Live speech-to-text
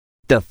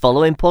The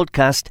following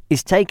podcast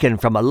is taken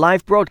from a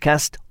live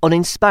broadcast on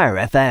Inspire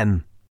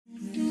FM.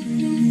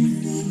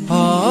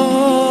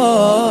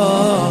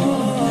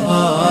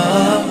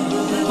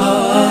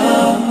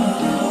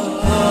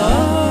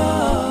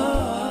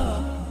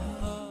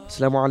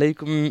 Assalamu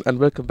alaikum and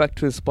welcome back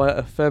to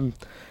Inspire FM.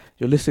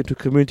 You're listening to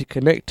Community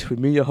Connect with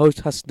me, your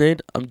host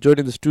Hasnain. I'm joined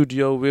in the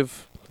studio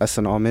with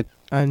Hassan Ahmed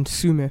and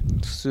Sume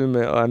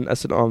and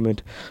Hassan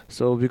Ahmed.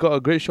 So we got a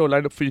great show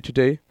lined up for you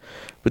today,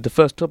 with the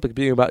first topic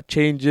being about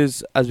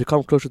changes as we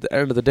come closer to the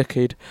end of the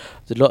decade.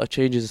 There's a lot of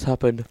changes that's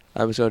happened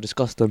and we're going to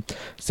discuss them.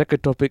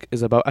 Second topic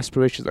is about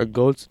aspirations and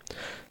goals.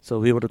 So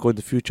we want to go in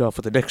the future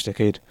for the next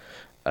decade.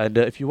 And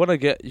if you want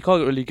to you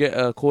can't really get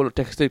a call or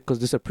text it because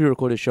this is a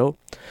pre-recorded show.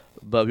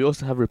 But we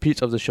also have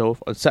repeats of the show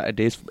on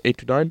Saturdays from 8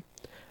 to 9.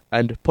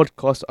 And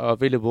podcasts are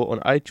available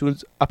on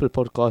iTunes, Apple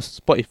Podcasts,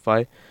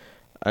 Spotify.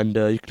 And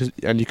you can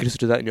listen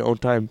to that in your own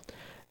time.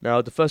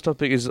 Now, the first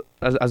topic is,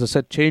 as I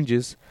said,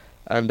 changes.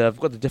 And I've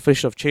got the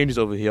definition of changes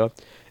over here.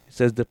 It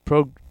says the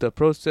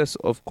process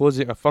of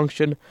causing a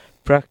function,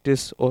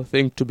 practice, or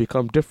thing to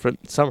become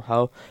different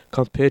somehow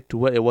compared to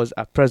what it was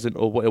at present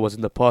or what it was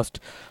in the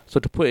past. So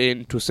to put it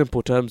into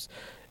simple terms,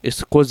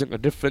 it's causing a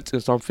difference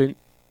in something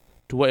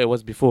to what it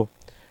was before.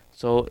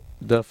 So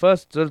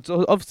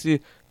so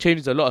obviously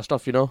changes a lot of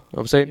stuff, you know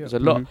what I'm saying? Yeah. There's a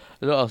lot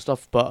of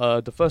stuff,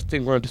 but the first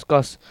thing we're going to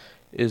discuss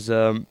is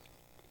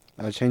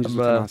changes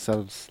within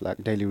ourselves,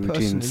 like daily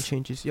routines. personal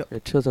changes. Yep. Yeah,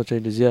 personal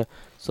changes, yeah.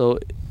 So,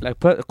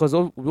 because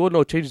we all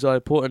know changes are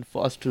important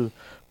for us to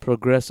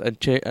progress and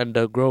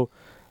grow,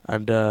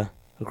 and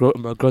grow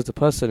as a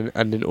person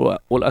and in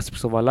all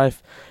aspects of our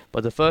life.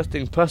 But the first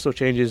thing, personal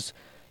changes,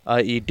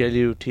 i.e.,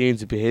 daily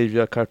routines,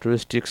 behavior,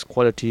 characteristics,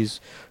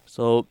 qualities.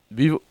 So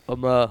we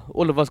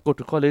all of us go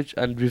to college,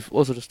 and we've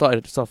also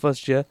started. It's our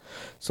first year.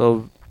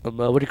 So,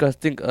 what do you guys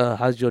think?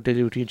 Has your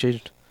daily routine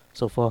changed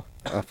so far?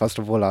 First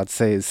of all, I'd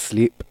say is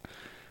sleep.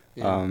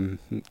 Yeah.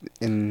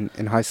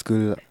 In high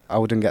school, I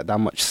wouldn't get that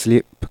much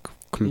sleep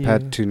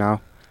compared to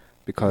now,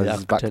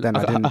 because back then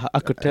I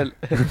could tell.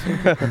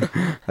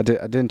 I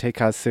didn't take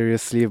it as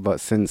seriously. But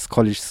since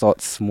college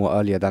starts more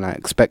earlier than I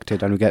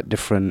expected, and we get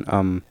different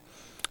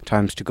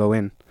times to go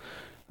in,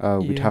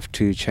 we'd have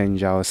to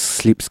change our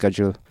sleep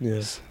schedule.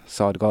 Yes.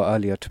 So I'd go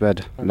earlier to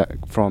bed,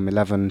 like from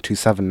 11 to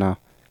 7 now,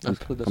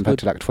 compared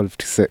to like 12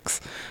 to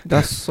 6.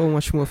 That's so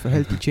much more of a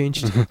healthy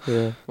change.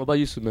 Yeah. What about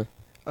you, Sume?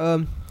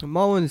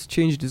 My one's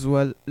changed as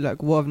well.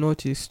 Like, what I've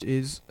noticed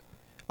is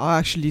I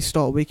actually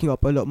start waking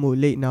up a lot more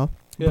late now,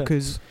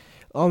 because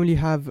I only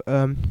have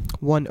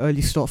one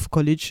early start for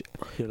college.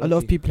 A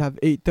lot of people have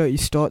 8:30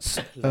 starts,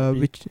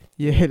 which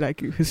like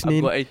Hussein.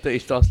 I've got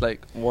 8:30 starts,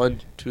 like 1,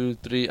 2,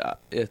 3,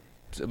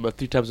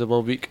 3 times in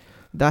 1 week.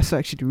 That's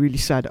actually really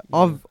sad.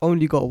 I've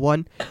only got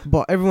one,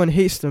 but everyone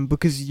hates them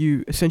because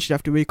you essentially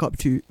have to wake up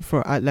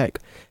at like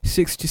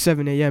 6 to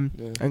 7 a.m.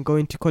 and go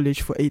into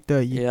college for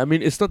 8:30. Yeah, I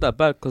mean, it's not that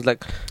bad because,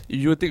 like,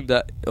 you would think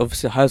that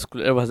obviously high school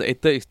everyone has an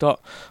 8:30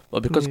 start,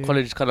 but because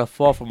college is kind of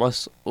far from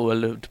us,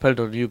 well,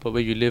 depending on you, but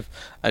where you live,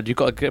 and you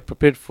got to get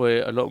prepared for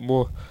it a lot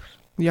more.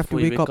 You have to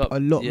wake up a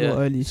lot more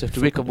early. So you have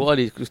to wake up more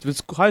early.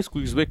 With high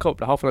school, you just wake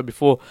up like half an hour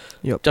before,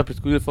 jump in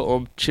school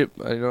uniform, chip,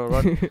 and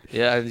run.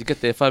 And you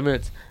get there 5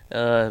 minutes.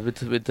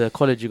 With the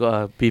college, you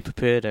gotta be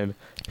prepared and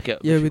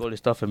get all this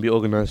stuff and be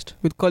organized.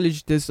 With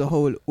college, there's the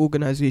whole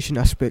organization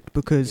aspect,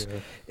 because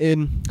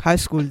in high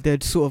school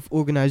they'd sort of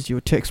organize your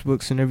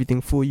textbooks and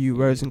everything for you,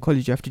 whereas in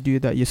college you have to do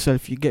that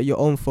yourself. You get your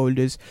own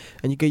folders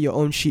and you get your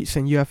own sheets,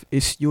 and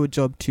it's your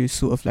job to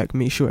sort of like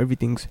make sure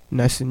everything's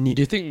nice and neat.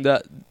 Do you think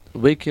that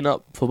waking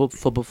up for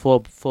both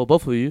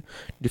of you,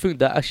 do you think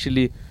that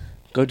actually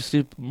going to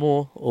sleep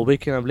more or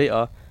waking up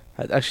later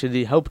has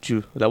actually helped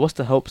you? Like, what's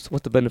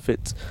the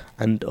benefits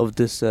and of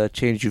this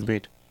change you've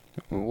made?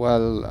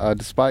 Well,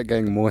 despite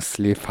getting more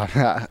sleep,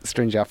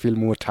 strangely I feel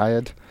more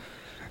tired.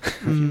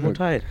 More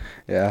tired?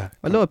 Yeah.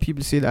 A lot of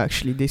people say that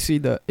actually. They say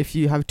that if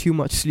you have too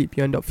much sleep,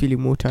 you end up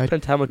feeling more tired.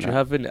 Depends how much you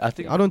have in it. I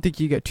don't think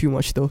you get too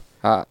much though.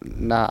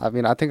 Nah, I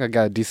mean, I think I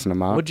get a decent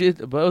amount. But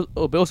it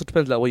also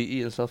depends like what you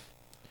eat and stuff.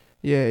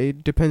 Yeah,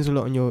 it depends a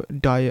lot on your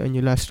diet and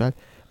your lifestyle.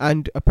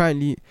 And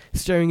apparently,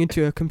 staring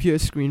into a computer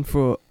screen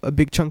for a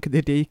big chunk of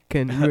the day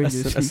can ruin your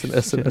sleep.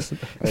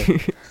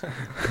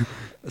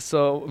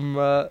 So,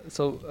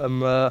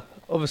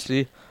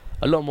 obviously,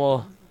 a lot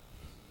more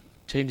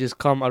changes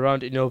come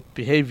around in your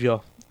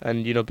behavior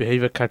and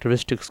behavior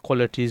characteristics,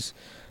 qualities,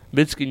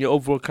 basically in your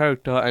overall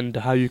character and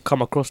how you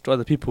come across to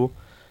other people.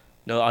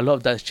 A lot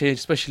of that's changed,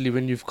 especially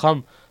when you've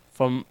come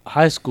from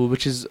high school,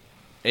 which is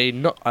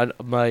not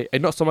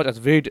so much as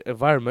varied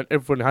environment.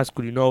 Everyone in high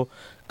school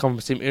come from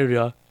the same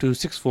area, to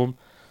sixth form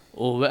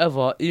or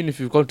wherever. Even if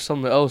you've gone to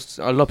somewhere else,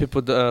 a lot of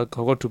people that have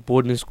gone to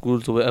boarding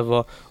schools or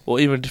whatever, or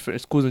even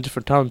different schools in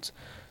different towns,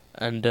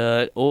 and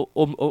and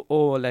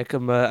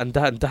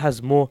that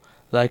has more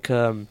like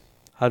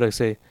how do I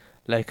say,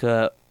 like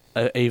a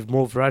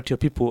more variety of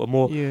people,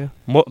 more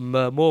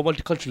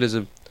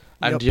multiculturalism,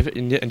 and you have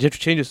to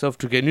change yourself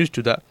to get used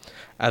to that,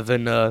 and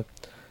then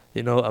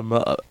You know,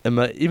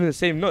 even the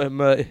same, not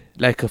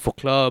like for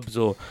clubs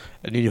or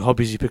any new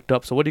hobbies you picked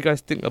up. So what do you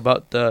guys think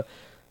about the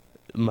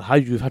how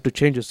you've had to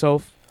change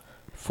yourself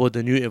for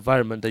the new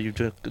environment that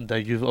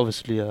you've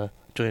obviously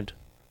joined?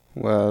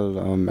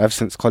 Well, ever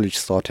since college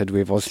started,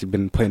 we've obviously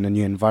been put in a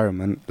new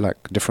environment,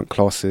 like different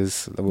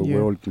classes.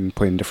 We're all been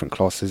put in different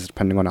classes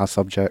depending on our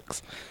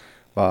subjects.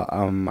 But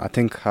I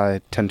think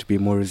I tend to be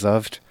more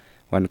reserved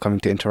when coming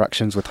to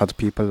interactions with other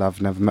people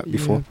I've never met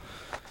before.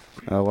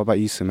 What about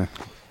you, Sumit?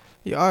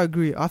 Yeah, I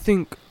agree. I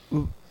think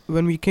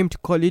when we came to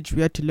college,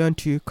 we had to learn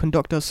to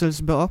conduct ourselves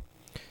better,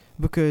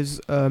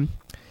 because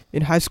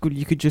in high school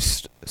you could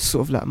just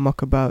sort of like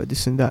muck about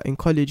this and that. In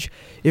college,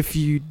 if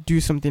you do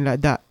something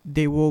like that,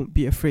 they won't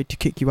be afraid to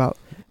kick you out.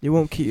 They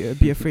won't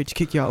be afraid to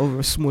kick you out over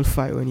a small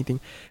fight or anything.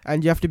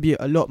 And you have to be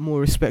a lot more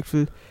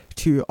respectful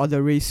to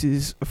other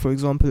races. For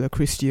example, a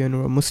Christian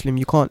or a Muslim,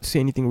 you can't say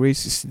anything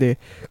racist. They're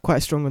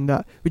quite strong on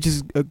that, which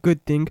is a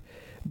good thing,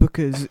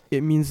 because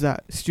it means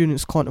that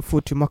students can't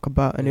afford to muck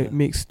about, and it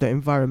makes the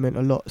environment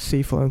a lot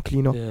safer and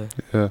cleaner.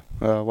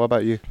 What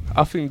about you?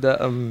 I think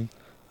that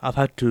I've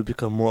had to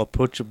become more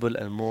approachable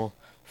and more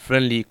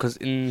friendly, because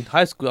in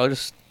high school I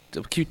just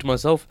keep to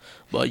myself,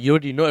 but you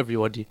already know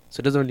everybody,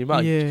 so it doesn't really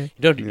matter. You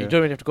don't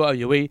really have to go out of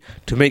your way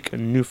to make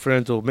new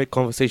friends or make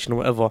conversation or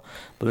whatever.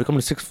 But when you come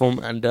to sixth form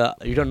and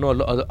you don't know a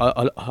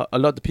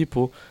lot of the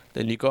people,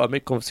 then you gotta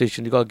make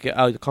conversation. You gotta get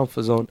out of your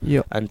comfort zone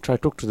and try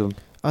to talk to them.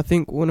 I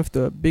think one of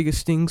the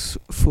biggest things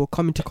for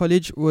coming to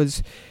college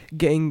was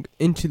getting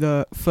into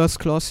the first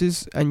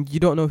classes, and you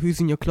don't know who's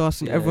in your class,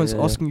 and everyone's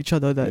asking each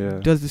other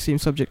that does the same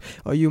subject.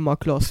 Are you in my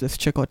class? Let's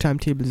check our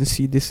timetables and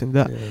see this and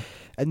that.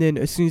 And then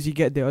as soon as you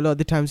get there, a lot of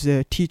the times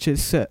the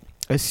teachers set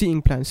a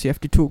seating plan, so you have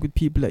to talk with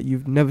people that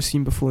you've never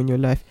seen before in your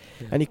life.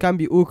 And it can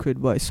be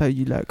awkward, but it's how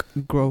you like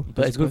grow.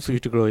 But it's good for you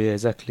to grow,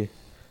 exactly.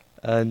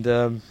 And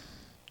so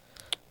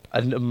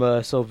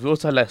we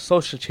also had like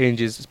social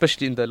changes,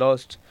 especially in the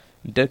last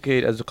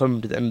decade, as we're coming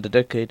to the end of the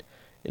decade,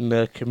 in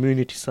the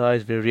community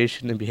size,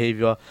 variation in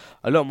behaviour,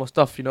 a lot more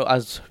stuff, you know,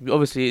 as we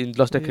obviously in the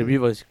last decade we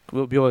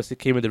obviously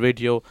came in the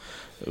radio,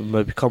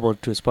 we come on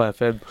to Aspire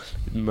FM,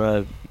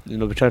 you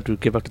know, we're trying to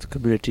give back to the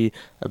community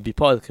and be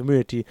part of the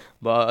community,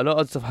 but a lot of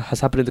other stuff has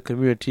happened in the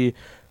community,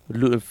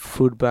 Luton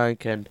Food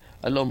Bank and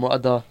a lot more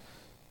other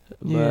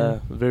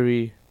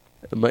very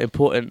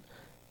important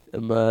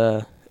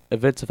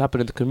events have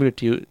happened in the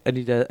community.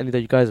 Any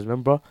that you guys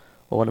remember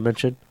or want to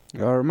mention?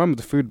 I remember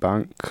the food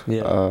bank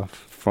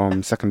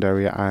from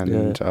secondary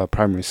and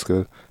primary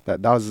school.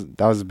 That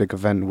was a big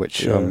event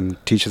which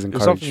teachers encouraged. It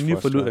was something new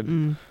for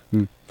Luton.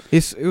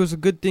 It was a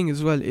good thing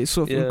as well. It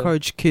sort of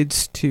encouraged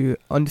kids to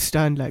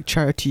understand like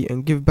charity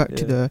and give back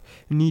to the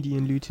needy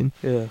in Luton.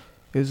 It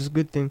was a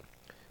good thing.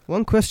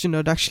 One question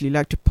I'd actually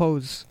like to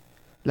pose,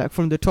 like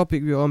from the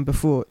topic we were on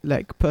before,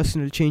 like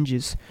personal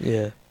changes.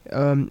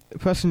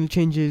 Personal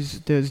changes,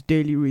 there's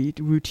daily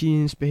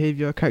routines,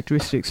 behavior,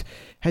 characteristics.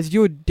 Has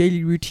your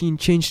daily routine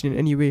changed in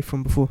any way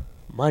from before?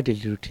 My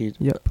daily routine?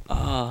 Yep.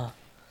 I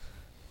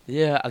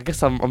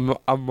guess I'm a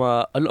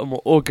lot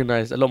more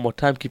organized, a lot more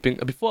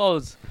timekeeping. Before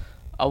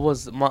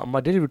my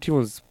daily routine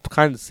was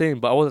kind of the same,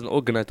 but I wasn't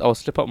organized. I would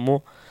slip up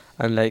more,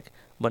 and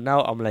but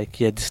now I'm like,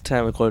 this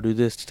time I gotta do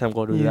this time I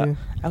gotta do that.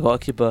 I gotta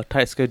keep a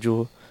tight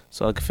schedule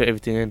so I can fit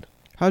everything in.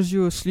 How's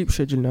your sleep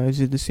schedule now? Is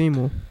it the same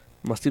or?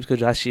 My sleep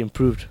schedule actually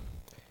improved.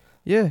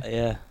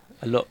 A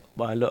lot.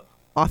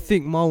 I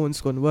think my one's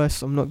gone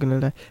worse, I'm not gonna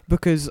lie,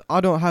 because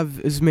I don't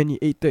have as many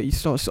 8:30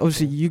 starts.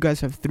 Obviously you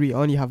guys have 3, I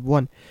only have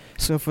 1.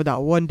 So for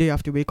that one day I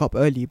have to wake up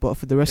early, but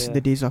for the rest of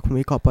the days I can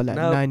wake up at like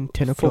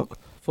 9-10 o'clock.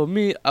 For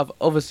me, I've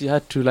obviously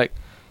had to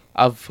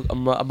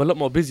I'm a lot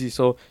more busy,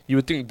 so you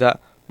would think that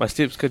my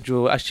sleep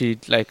schedule actually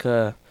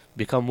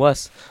become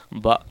worse,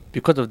 but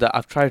because of that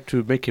I've tried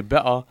to make it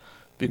better.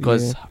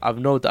 Because I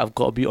know that I've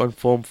got to be on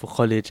form for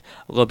college,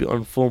 I've got to be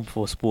on form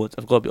for sports,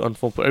 I've got to be on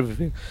form for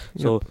everything.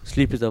 So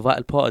sleep is a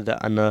vital part of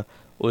that, and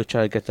we'll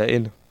try to get that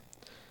in.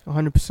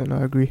 100%,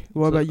 I agree.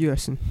 What about you,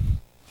 Essen?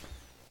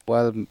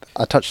 Well,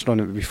 I touched on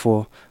it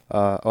before,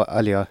 or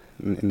earlier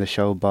in the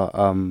show, but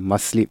my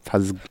sleep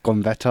has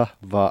gone better,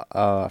 but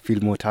I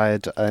feel more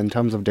tired. In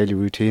terms of daily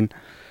routine,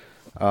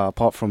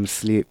 apart from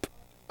sleep,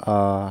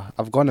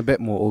 I've gone a bit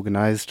more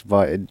organised,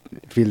 but it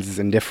feels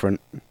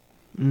indifferent.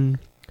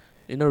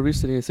 You know,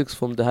 recently in sixth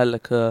form they had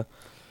a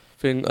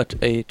thing at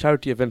a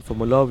charity event for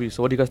Malawi.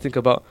 So what do you guys think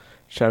about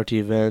charity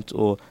events,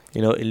 or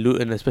in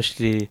Luton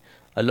especially,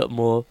 a lot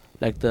more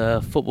like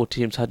the football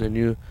teams had a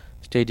new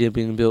stadium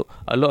being built.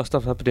 A lot of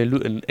stuff happened in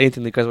Luton.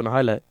 Anything you guys want to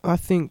highlight? I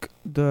think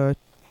the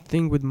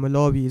thing with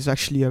Malawi is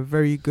actually a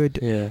very good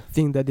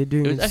thing that they're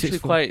doing. It was actually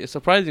quite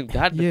surprising. They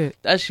had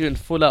actually went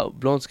full out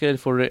blown scale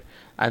for it,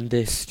 and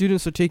they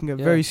students are taking it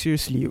Yeah. very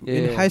seriously.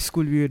 In high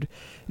school, we would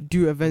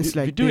do events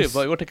like we do this. it,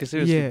 but you won't take it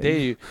seriously. Yeah.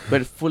 They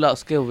went full out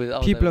scale with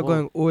it. People are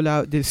going all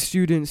out. There's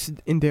students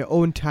in their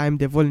own time.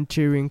 They're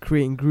volunteering,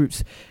 creating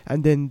groups,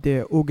 and then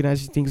they're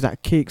organizing things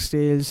like cake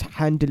sales,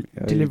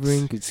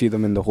 delivering. You'd see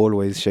them in the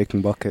hallways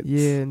shaking buckets.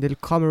 Yeah, and they'll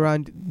come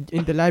around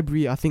in the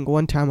library. I think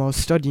one time I was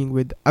studying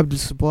with Abdul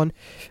Subhan,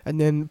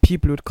 and then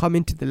people would come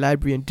into the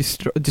library and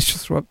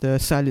disrupt the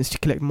silence to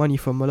collect money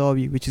from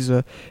Malawi, which is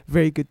a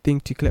very good thing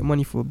to collect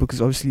money for, because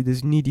obviously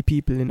there's needy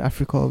people in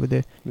Africa over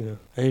there. Yeah.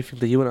 Anything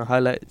that you want to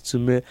highlight,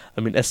 Sumir?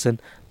 I mean, Essen,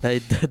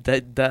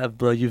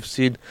 that you've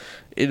seen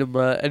in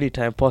any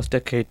time past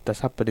decade that's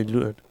happened in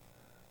Luton?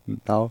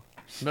 Now,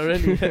 Not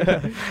really.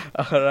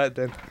 All right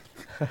then.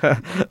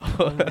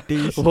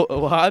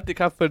 What I think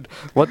happened,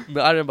 what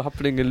I remember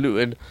happening in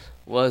Luton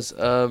was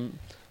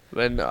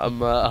when a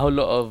whole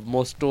lot of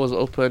more stores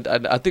opened,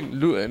 and I think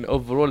Luton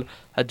overall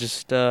had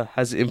just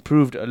has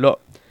improved a lot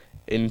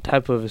in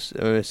type of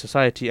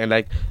society and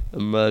like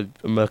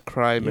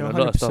crime and a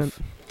lot of 100%. stuff.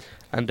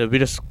 And we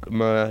just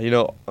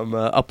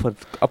up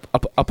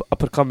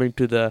and coming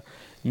to the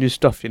new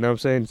stuff. You know what I'm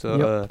saying?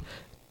 So.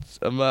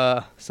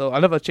 So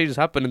another change has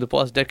happened in the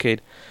past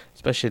decade,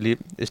 especially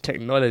is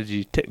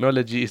technology.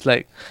 Technology is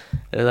like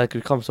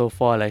we've come so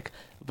far, like,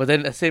 but then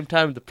at the same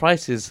time the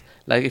prices,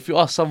 like if you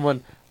ask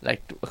someone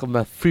like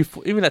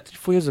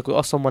 3-4 years ago,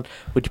 ask someone,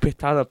 would you pay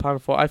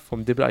 £1,000 for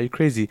iPhone? They'd be like, are you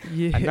crazy?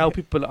 Yeah. And now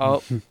people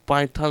are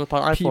buying £1,000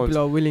 iPhones. People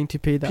are willing to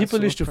pay that. People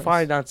sort used to of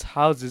price. finance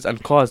houses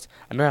and cars,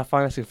 and now they're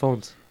financing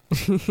phones.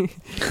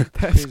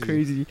 That's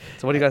crazy.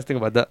 So what do you guys think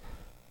about that?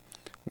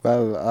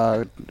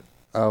 well,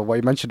 what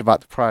you mentioned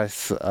about the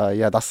price,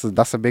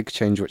 that's a big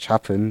change which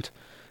happened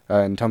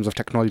in terms of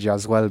technology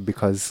as well,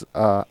 because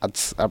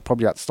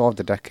probably at the start of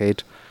the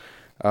decade,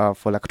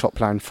 for like a top of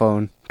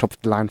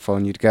the line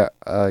phone, you'd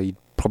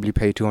probably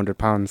pay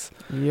 £200.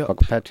 Yep. But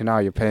compared to now,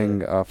 you're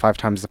paying 5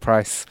 times the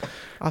price.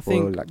 I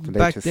think like the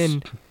back latest.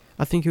 then,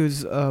 I think it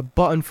was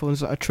button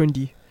phones that are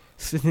trendy.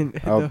 So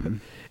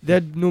then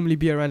they'd normally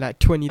be around like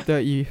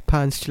 £20-30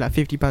 to like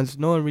 £50.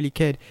 No one really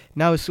cared.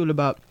 Now it's all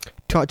about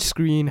touch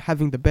screen,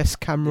 having the best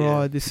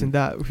camera, this and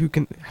that, who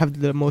can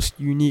have the most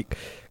unique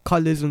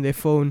colors on their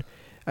phone.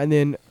 And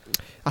then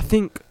I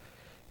think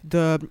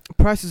the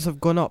prices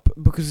have gone up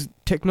because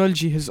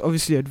technology has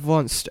obviously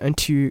advanced, and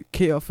to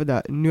cater for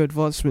that new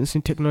advancements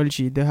in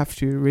technology, they have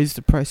to raise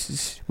the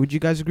prices. Would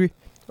you guys agree?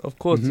 Of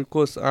course, of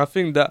course. I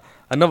think that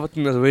another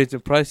thing that's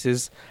raising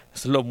prices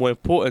is a lot more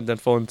important than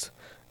phones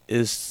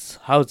is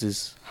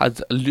houses.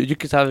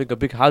 UK's having a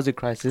big housing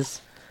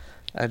crisis,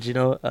 and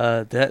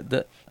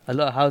a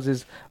lot of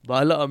houses,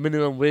 but a lot of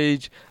minimum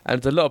wage,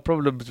 and there's a lot of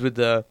problems with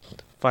the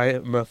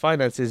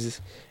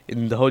finances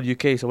in the whole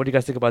UK. So what do you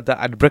guys think about that,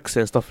 and Brexit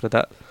and stuff like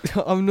that?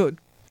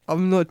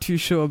 I'm not too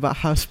sure about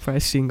house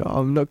pricing.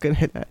 I'm not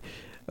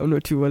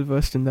too well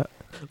versed in that.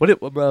 What do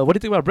you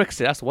think about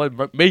Brexit? That's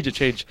one major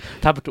change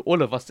that happened to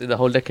all of us in the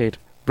whole decade.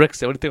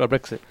 Brexit. What do you think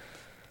about Brexit?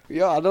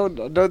 Yeah, I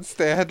don't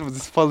stay ahead with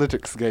this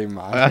politics game,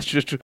 man. That's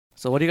true.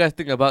 So what do you guys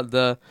think about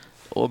the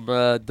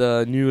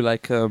new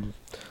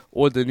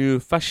all the new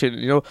fashion?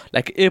 You know,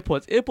 like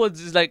AirPods. AirPods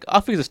is like, I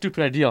think it's a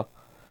stupid idea.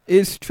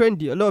 It's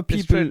trendy. A lot of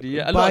people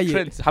a lot of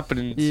trends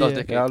happening in South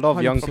decade. Yeah, a lot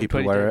of young 100%.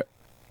 people wear it.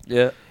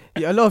 Yeah.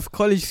 Yeah, a lot of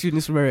college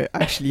students wear it,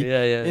 actually.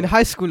 Yeah. In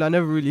high school, I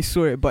never really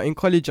saw it, but in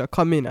college, I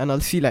come in and I'll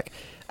see like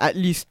at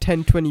least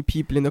 10-20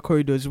 people in the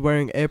corridors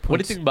wearing AirPods. What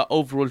do you think about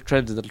overall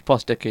trends in the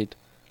past decade?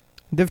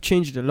 They've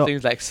changed a lot.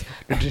 Things like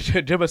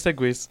Gemma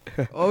segways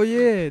Oh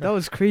yeah, that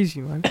was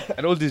crazy, man.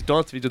 and all these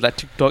dance videos like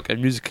TikTok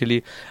and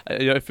Musically.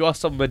 If you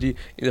ask somebody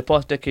in the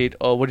past decade,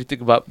 what do you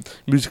think about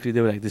Musically, they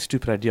were like, this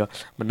stupid idea.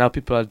 But now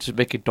people are just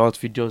making dance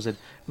videos and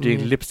doing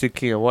Yeah. lip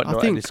syncing and whatnot,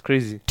 think and it's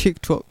crazy.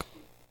 TikTok.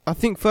 I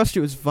think first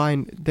it was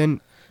Vine, then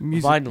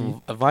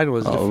Musical.ly. Vine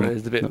was different.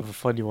 It's a bit of a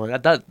funny one.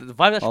 The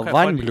Vine actually quite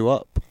Vine funny. blew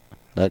up,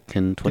 like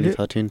in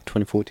 2013,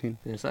 2014.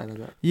 Yeah, something like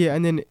that. Yeah,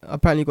 and then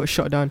apparently got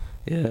shut down,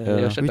 Yeah,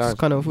 shut which down. is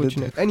kind of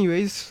unfortunate.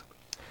 Anyways,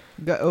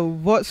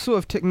 what sort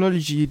of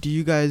technology do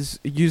you guys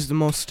use the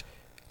most?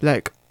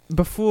 Like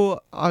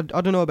before, I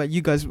don't know about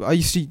you guys, but I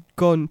used to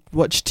go and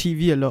watch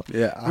TV a lot.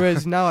 Yeah.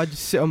 Whereas now I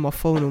just sit on my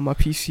phone or my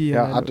PC.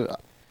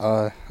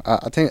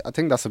 I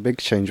think that's a big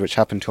change which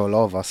happened to a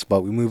lot of us.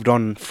 But we moved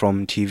on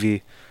from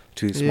TV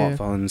to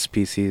smartphones,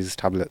 PCs,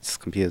 tablets,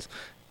 computers,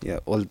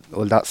 all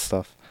that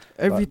stuff.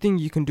 Everything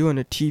you can do on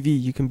a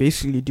TV, you can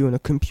basically do on a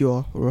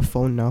computer or a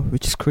phone now,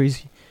 which is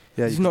crazy.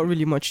 Yeah, There's not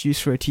really much use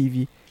for a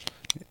TV.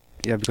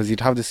 Yeah, because you'd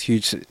have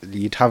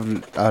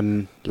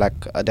like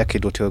a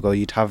decade or two ago,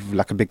 you'd have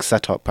like a big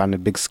setup and a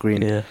big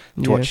screen to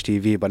watch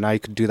TV, but now you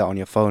could do that on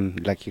your phone.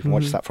 Like you can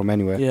watch that from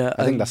anywhere. Yeah,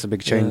 I think that's a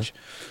big change.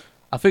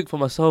 I think for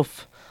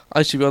myself, I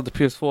used to be on the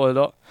PS4 a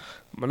lot,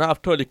 but now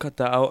I've totally cut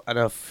that out, and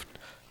I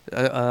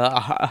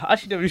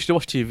actually never used to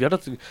watch TV. I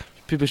don't think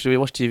people should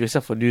watch TV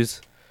except for news.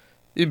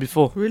 Even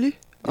before. Really?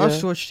 Yeah. I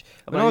used to watch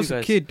when I was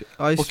a kid.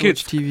 I used to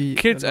watch TV.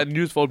 Kids and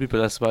news for old people.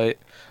 That's why.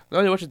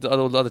 Now you watch the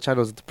other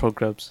channels and the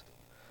programs.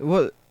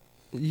 What?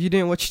 You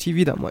didn't watch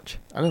TV that much?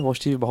 I never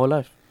watched TV my whole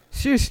life.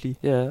 Seriously?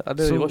 Yeah, I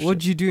know. So what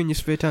do you do in your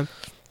spare time?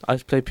 I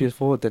just play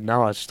PS4. Then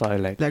now I just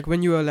started Like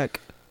when you were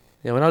like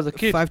when I was a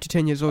kid. 5 to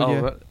 10 years old,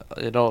 yeah.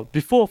 You know,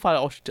 before 5,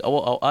 I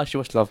actually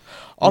watched Love.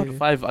 After Yeah.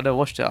 5, I never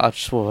watched it. I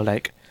just want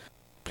to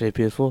play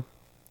PS4.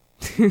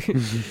 So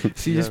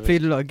you just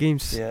played a lot of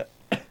games. Yeah.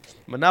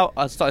 But now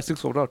I started 6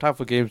 form. I don't have time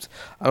for games.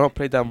 I don't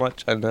play that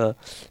much, and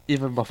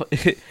even my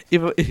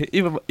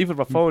even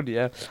my phone.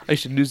 Yeah, I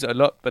used to use it a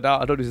lot, but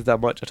now I don't use it that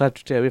much. I try to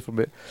stay away from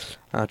it,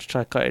 to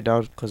try to cut it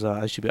down because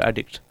I should be an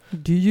addict.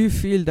 Do you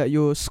feel that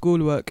your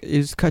schoolwork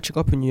is catching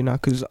up on you now?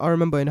 Because I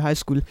remember in high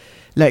school,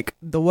 like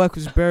the work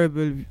was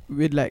bearable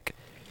with like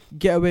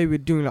get away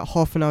with doing like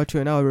half an hour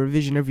to an hour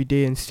revision every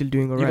day and still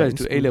doing alright. You guys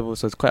do A level,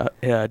 so it's quite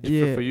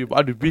different for you. But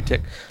I do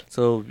BTEC,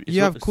 so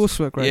you have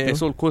coursework, right? Yeah,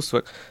 it's all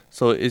coursework.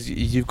 So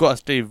you've got to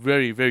stay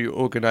very, very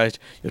organized.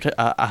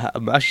 I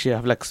actually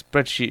have like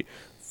spreadsheet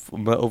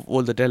of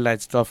all the deadline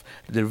stuff.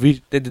 Then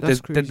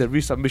the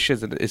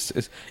resubmissions, and it's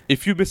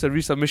if you miss a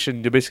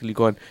resubmission, you're basically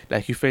gone.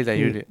 Like you fail that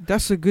unit.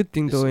 That's a good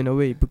thing though in a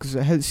way because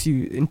it helps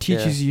you and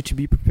teaches you to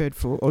be prepared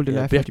for all the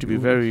life. You have to be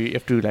you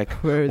have to like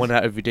 1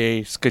 hour every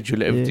day,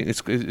 schedule everything.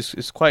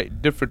 It's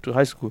quite different to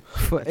high school.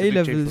 For A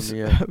levels,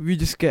 we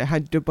just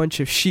had a bunch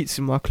of sheets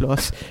in my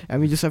class,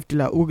 and we just have to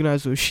like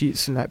organize those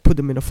sheets and like put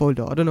them in a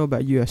folder. I don't know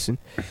about you, Essen.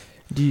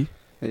 Do you?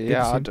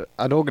 Yeah,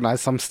 I'd organize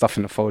some stuff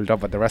in a folder,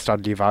 but the rest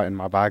I'd leave out in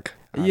my bag.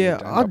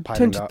 Yeah, I'd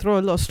tend to throw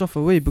a lot of stuff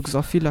away because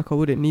I feel like I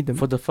wouldn't need them.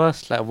 For the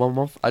first 1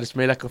 month, I just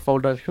made like a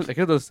folder, like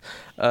those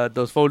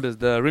folders,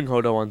 the ring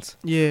holder ones.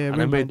 Yeah,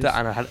 and I made that,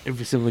 and I had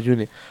every single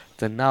unit.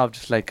 Then now it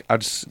just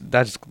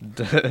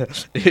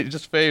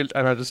failed,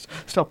 and I just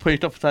stopped putting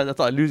it up. I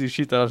thought I'd lose the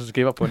sheet, and I just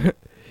gave up on it.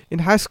 In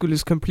high school,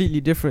 it's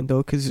completely different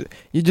though, because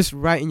you just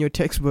write in your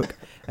textbook,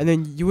 and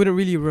then you wouldn't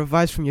really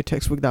revise from your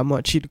textbook that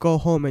much. You'd go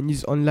home and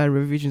use online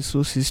revision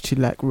sources to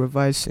like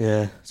revise.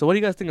 Yeah. So what do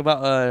you guys think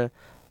about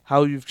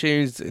how you've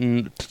changed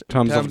in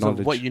terms of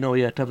knowledge? What you know,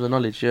 terms of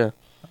knowledge, yeah.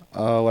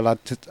 Well, I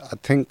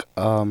think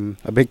a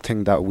big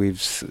thing that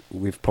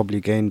we've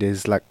probably gained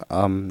is like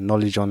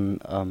knowledge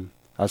on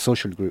our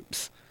social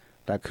groups,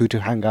 like who to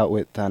hang out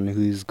with and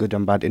who's good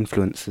and bad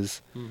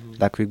influences. Mm-hmm.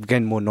 Like we've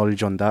gained more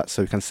knowledge on that,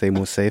 so we can stay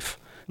more safe.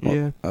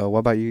 Yeah. What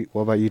about you?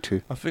 What about you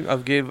two? I think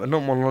I've gave a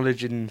lot more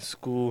knowledge in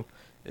school,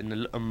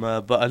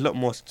 but a lot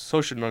more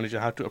social knowledge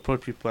on how to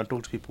approach people and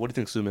talk to people. What do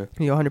you think, Sume?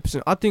 Yeah,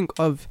 100%. I think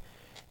I've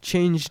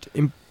changed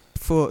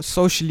for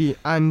socially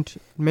and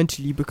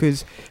mentally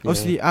because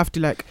obviously I have to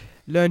like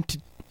learn to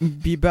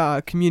be better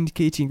at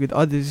communicating with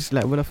others.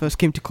 Like when I first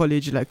came to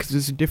college, like 'cause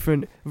there's a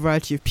different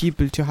variety of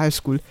people to high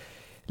school.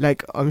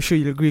 Like I'm sure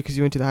you'll agree because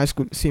you went to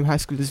the same high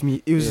school as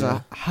me. It was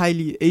a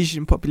highly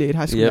Asian populated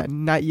high school, like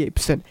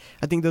 98%.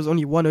 I think there was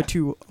only 1 or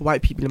 2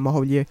 white people in my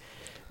whole year.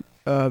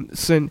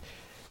 So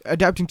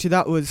adapting to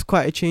that was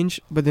quite a change.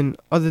 But then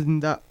other than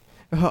that,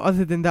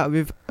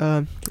 we've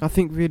I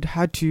think we'd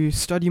had to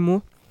study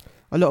more,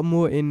 a lot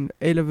more in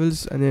A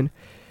levels, and then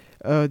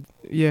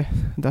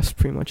that's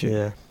pretty much it.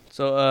 Yeah.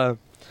 So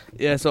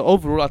so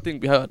overall, I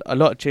think we had a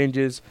lot of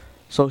changes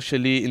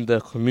socially in the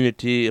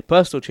community,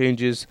 personal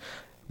changes,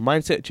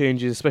 mindset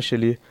changes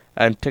especially,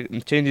 and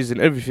changes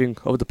in everything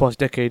over the past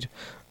decade.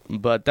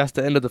 But that's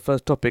the end of the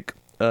first topic.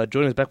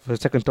 Join us back for the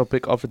second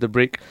topic after the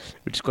break,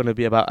 which is going to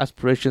be about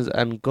aspirations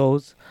and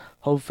goals.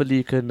 Hopefully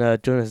you can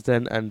join us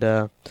then,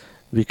 and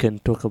we can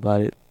talk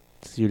about it.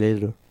 See you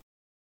later.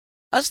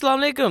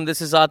 Assalamu alaikum,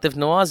 this is Atif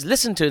Nawaz.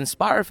 Listen to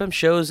Inspire FM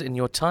shows in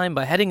your time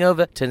by heading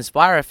over to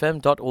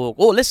inspirefm.org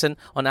or listen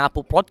on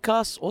Apple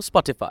Podcasts or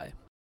Spotify.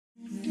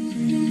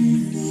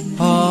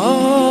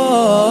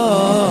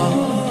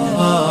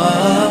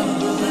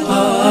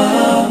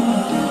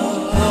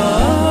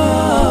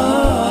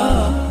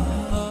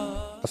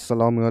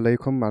 Assalamu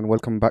alaikum and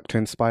welcome back to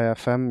Inspire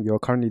FM. You're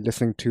currently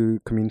listening to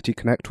Community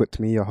Connect with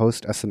me, your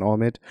host, Essen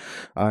Ahmed.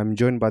 I'm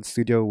joined by the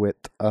studio with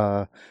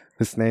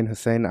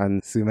Hussein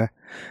and Sume.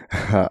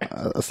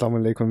 Assalamu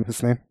alaikum,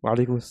 Hussein. Wa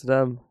alaikum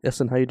assalam.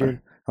 Essen, how you doing?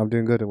 I'm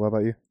doing good. What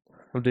about you?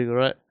 I'm doing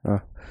alright.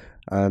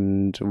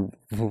 And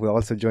we're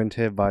also joined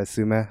here by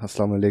Sume.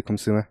 Assalamu alaikum,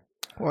 Sume.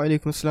 Wa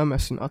alaikum assalam,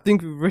 Essen. I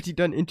think we've already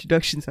done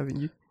introductions,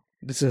 haven't you?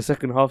 This is the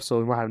second half, so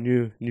we might have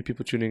new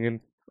people tuning in.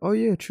 Oh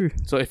yeah, true.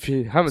 So if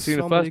you haven't seen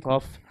the first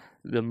half,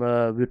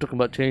 we're talking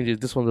about changes.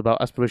 This one's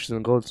about aspirations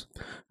and goals.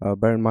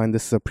 Bear in mind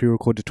this is a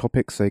pre-recorded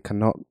topic, so you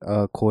cannot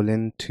call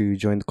in to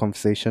join the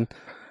conversation,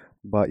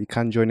 but you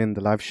can join in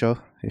the live show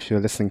if you're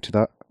listening to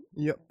that.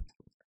 Yep.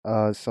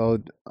 So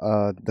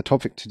the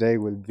topic today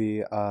will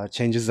be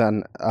changes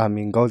and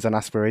goals and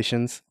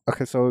aspirations.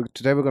 Okay, so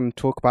today we're going to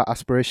talk about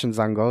aspirations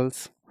and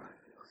goals.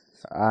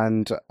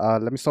 And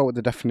let me start with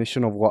the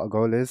definition of what a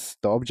goal is: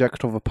 the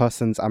object of a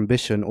person's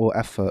ambition or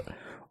effort,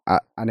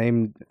 an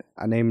aim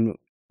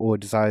or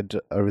desired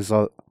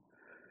result.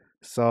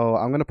 So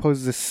I'm going to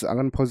pose this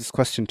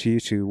question to you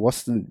two.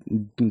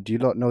 Do you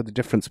lot know the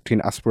difference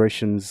between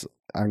aspirations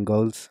and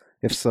goals?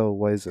 If so,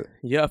 what is it?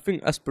 Yeah, I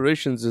think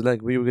aspirations is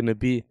like where you're gonna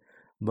be,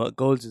 but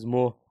goals is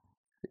more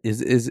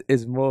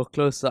more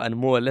closer and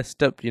more or less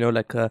step. You know,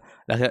 like a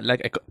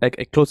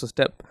closer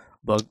step.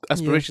 But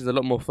aspirations is a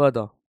lot more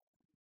further.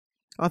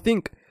 I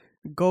think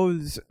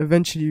goals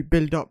eventually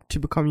build up to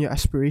become your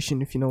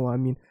aspiration, if you know what I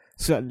mean.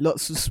 So like,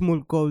 lots of small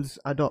goals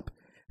add up.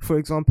 For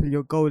example,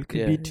 your goal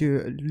could be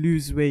to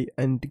lose weight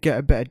and get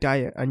a better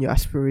diet, and your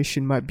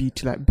aspiration might be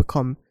to like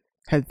become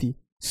healthy.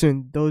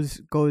 So those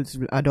goals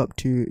will add up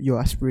to your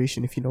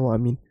aspiration, if you know what I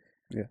mean.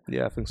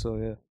 Yeah, I think so.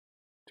 Yeah.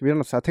 To be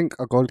honest, I think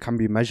a goal can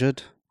be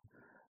measured.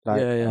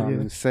 Like,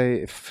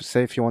 say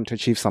if you want to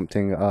achieve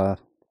something,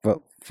 but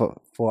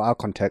for our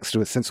context,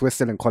 since we're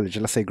still in college,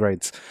 let's say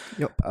grades.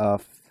 Yep.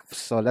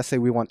 So let's say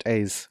we want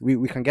A's.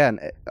 We can get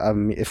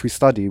if we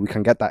study, we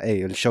can get that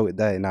A. It'll show it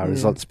there in our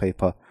results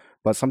paper.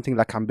 But something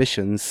like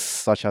ambitions,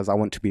 such as I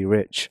want to be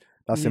rich,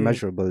 that's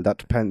immeasurable.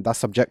 That's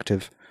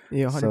subjective.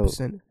 Yeah,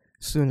 100%.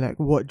 So like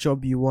what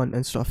job you want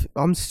and stuff.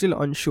 I'm still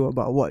unsure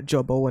about what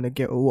job I want to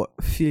get or what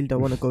field I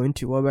want to go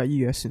into. What about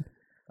you, Yasin?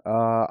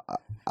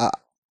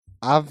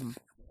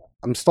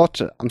 I'm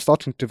starting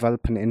to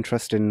develop an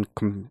interest in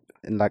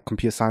like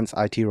computer science,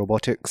 IT,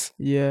 robotics.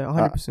 Yeah,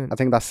 100%. I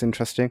think that's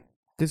interesting.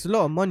 There's a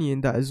lot of money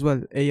in that as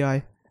well,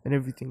 AI and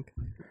everything.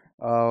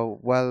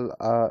 What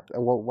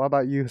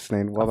about you,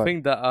 Hussein? I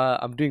think that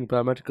I'm doing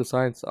biomedical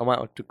science. I might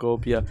want to go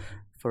be a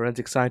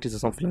forensic scientist or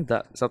something like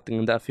that. Something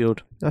in that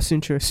field. That's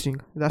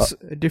interesting. That's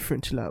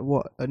different to like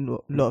what a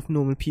lot of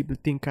normal people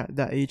think at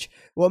that age.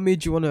 What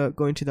made you want to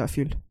go into that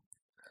field?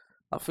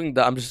 I think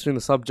that I'm just doing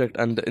the subject,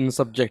 and in the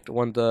subject,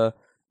 one of the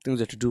things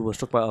we had to do was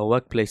talk about our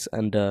workplace,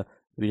 and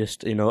we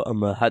just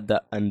had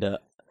that, and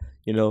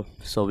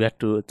so we had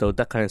to. So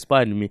that kind of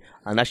inspired me,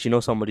 and actually know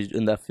somebody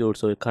in that field,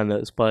 so it kind of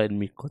inspired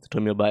me because they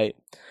told me about it.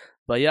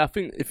 But yeah, I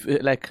think if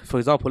like for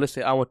example, let's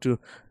say I want to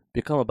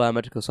become a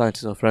biomedical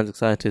scientist or forensic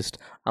scientist,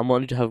 I'm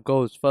going to have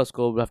goals. First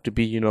goal will have to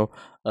be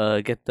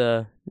get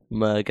the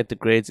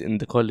grades in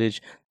the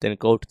college, then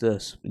go to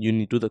the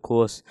uni, do the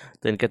course,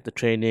 then get the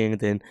training,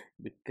 then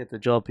get the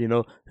job.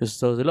 So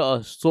there's a lot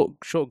of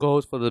short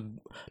goals for the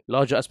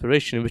larger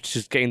aspiration, which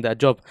is getting that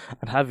job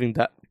and having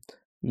that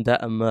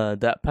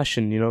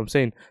passion. You know what I'm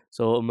saying?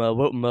 So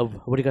what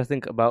do you guys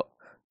think about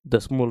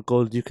the small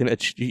goals you can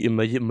achieve,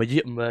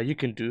 you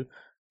can do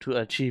to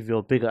achieve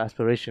your bigger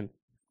aspiration?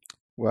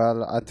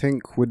 Well, I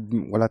think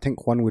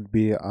one would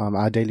be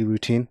our daily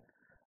routine,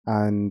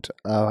 and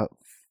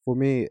for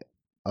me,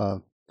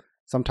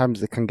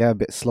 sometimes it can get a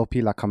bit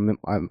sloppy. Like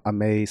I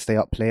may stay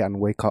up late and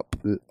wake up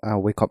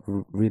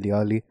really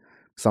early,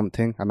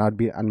 something,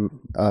 and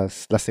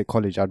let's say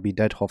college, I'd be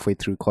dead halfway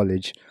through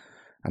college,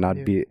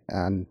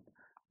 and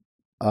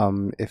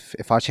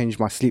if I change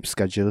my sleep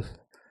schedule,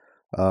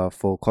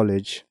 for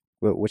college,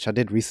 which I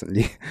did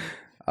recently,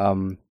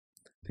 I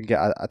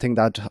think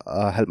that'd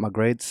help my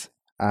grades.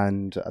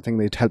 And I think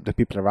they'd help the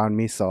people around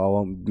me, so I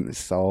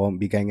won't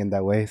be getting in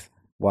their way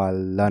while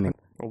learning.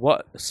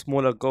 What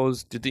smaller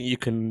goals do you think you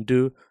can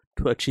do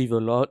to achieve a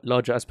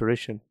larger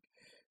aspiration?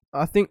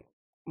 I think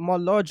my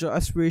larger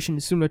aspiration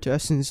is similar to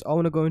Essence. I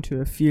want to go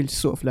into a field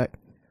sort of like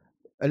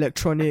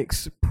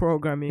electronics,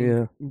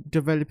 programming,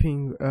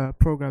 developing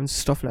programs,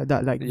 stuff like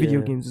that, like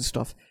video games and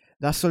stuff.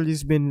 That's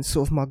always been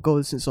sort of my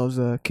goal since I was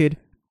a kid.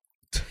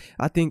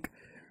 I think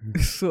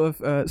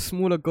sort of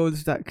smaller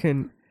goals that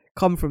can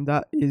come from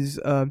that is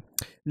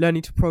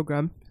learning to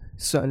program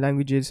certain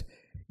languages,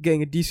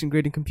 getting a decent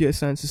grade in computer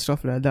science and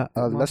stuff like that.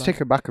 Let's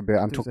take it back a bit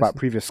and talk about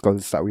previous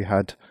goals that we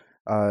had,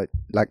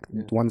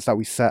 ones that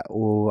we set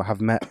or have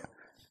met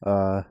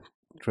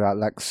throughout,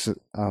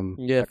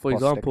 for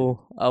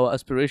example, our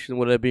aspiration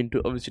would have been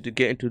to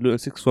get into Luton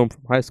sixth form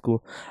from high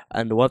school,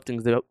 and one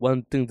thing they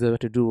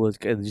had to do was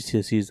get the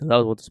GCSEs. That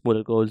was one of the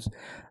smaller goals,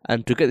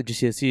 and to get the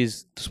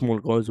GCSEs, the small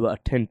goals were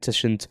attend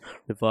sessions,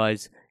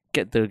 revise,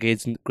 get the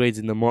grades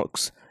in the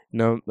mocks, you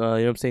know what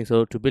I'm saying.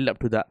 So to build up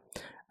to that,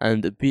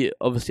 and be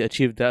obviously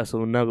achieve that.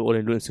 So now we're all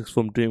in Luton sixth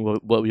form doing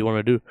what we want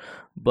to do.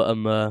 But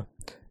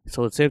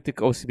so the same thing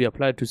obviously be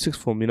applied to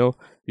sixth form. You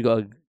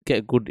gotta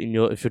get good in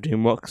if you're doing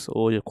mocks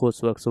or your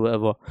coursework or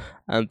whatever,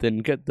 and then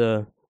get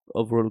the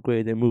overall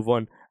grade. Then move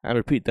on and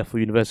repeat that for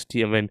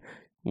university, and then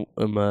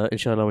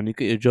inshallah when you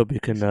get your job you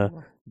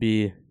can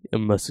be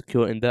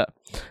secure in that.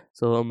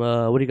 So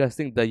what do you guys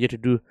think that you have to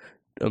do?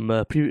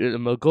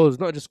 Goals,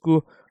 not just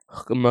school.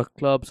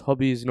 Clubs,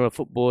 hobbies,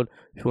 football.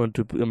 If you want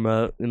to,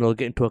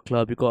 get into a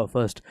club, you gotta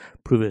first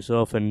prove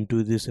yourself and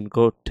do this and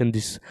go attend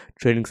these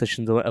training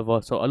sessions or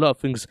whatever. So a lot of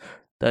things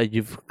that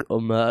you've,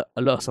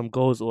 some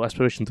goals or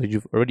aspirations that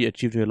you've already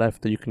achieved in your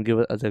life that you can give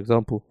it as an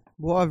example.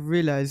 What I've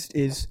realized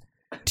is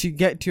to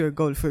get to a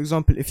goal. For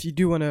example, if you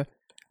do want to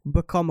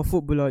become a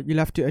footballer, you'll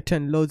have to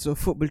attend loads of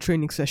football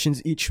training sessions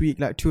each week,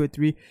 like 2 or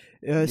 3.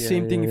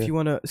 Same thing if you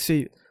want to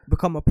say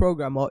become a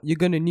programmer, you're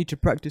going to need to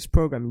practice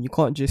programming. You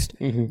can't just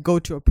go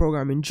to a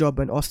programming job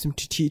and ask them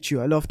to teach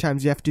you. A lot of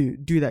times you have to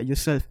do that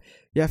yourself.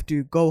 You have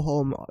to go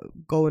home,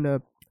 go on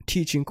a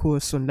teaching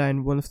course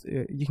online,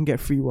 you can get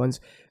free ones,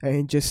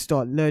 and just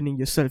start learning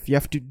yourself. You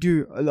have to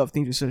do a lot of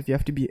things yourself. You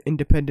have to be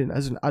independent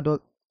as an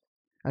adult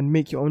and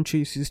make your own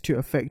choices to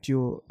affect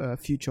your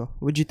future.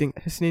 What do you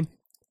think, Hasnain?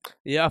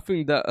 Yeah, I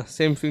think that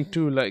same thing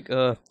too. Like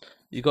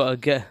you gotta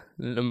get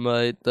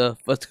the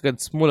first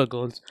get smaller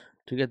goals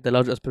to get the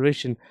larger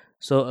aspiration.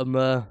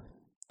 So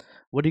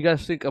what do you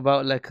guys think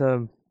about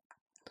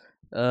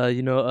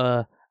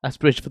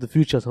aspiration for the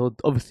future? So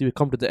obviously we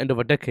come to the end of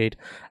a decade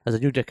as a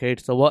new decade.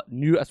 So what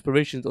new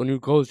aspirations or new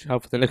goals do you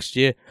have for the next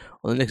year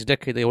or the next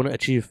decade that you want to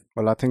achieve?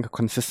 Well, I think a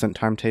consistent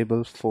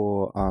timetable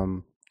for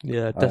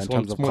that's in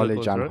one terms of smaller college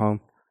goals, and right?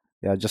 home.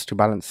 Yeah, just to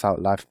balance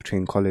out life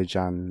between college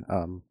and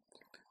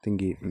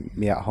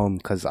me at home,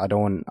 because I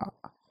don't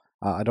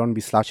want to be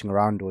slouching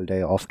around all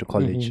day after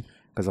college,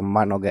 because I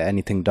might not get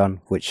anything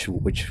done, which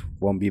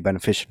won't be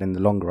beneficial in the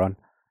long run.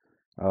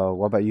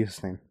 What about you,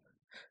 Hussein?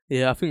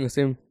 Yeah, I think the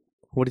same.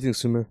 What do you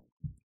think, Sumir?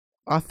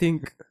 I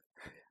think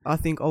I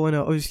want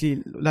to,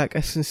 obviously, like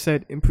Essence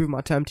said, improve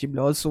my timetable.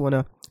 I also want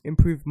to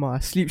improve my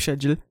sleep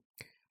schedule,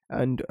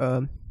 and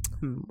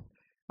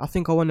I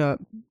think I want to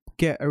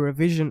get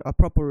a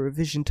proper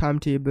revision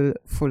timetable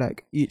for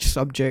like each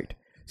subject.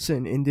 So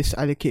in this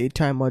allocated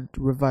time, I'd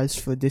revise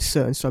for this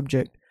certain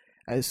subject.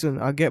 And so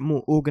I get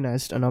more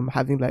organized, and I'm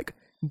having like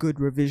good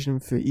revision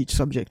for each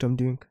subject I'm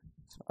doing.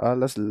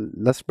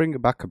 Let's bring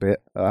it back a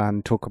bit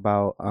and talk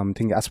about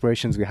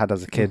aspirations we had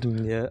as a kid.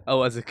 Yeah.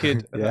 Oh, as a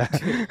kid. Yeah.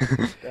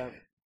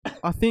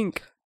 I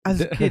think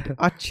as a kid,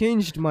 I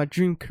changed my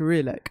dream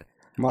career like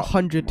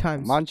 100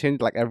 times. Mine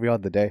changed like every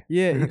other day.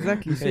 Yeah,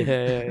 exactly. Same.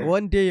 Yeah.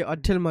 One day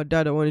I'd tell my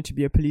dad I wanted to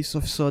be a police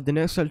officer. The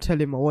next I'll tell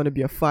him I want to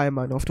be a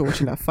fireman after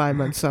watching like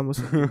Fireman Sam or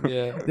something.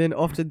 Yeah. Then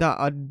after that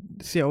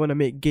I'd say I want to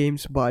make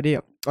games, but I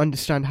didn't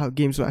understand how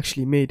games were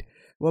actually made.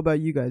 What about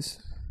you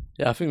guys?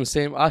 Yeah, I think the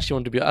same. I actually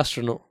want to be an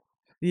astronaut.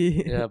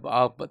 Yeah,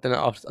 but then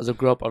as I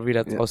grew up, I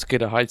realized I was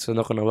scared of heights, so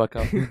not gonna work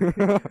out.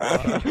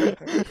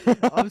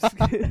 I'm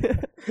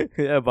scared.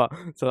 Yeah, but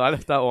so I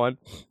left that one.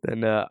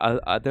 Then I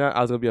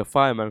was gonna be a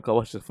fireman because I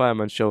watched the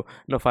Fireman show.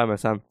 Not Fireman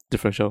Sam,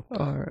 different show.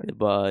 Alright.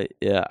 But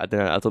yeah,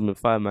 then I thought I'm a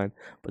fireman.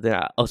 But then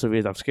I also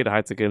realized I'm scared of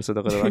heights again, so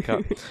not gonna work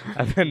out.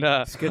 And then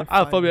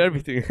I'll probably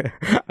everything.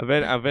 and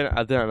then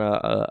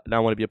now I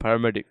want to be a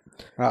paramedic.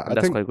 I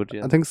That's think, quite good.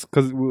 Yeah. I think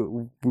because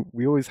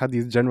we always had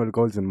these general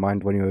goals in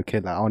mind when you were a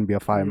kid. Like, I want to be a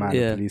fireman,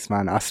 Yeah.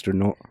 policeman,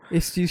 astronaut.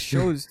 It's these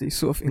shows, they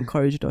sort of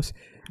encouraged us.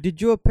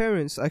 Did your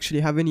parents actually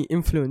have any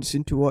influence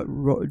into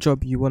what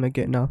job you want to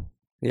get now?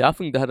 Yeah, I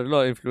think they had a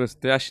lot of influence.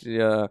 They actually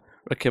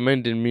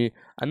recommended me,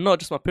 and not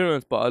just my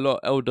parents, but a lot of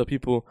elder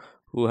people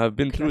who have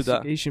been through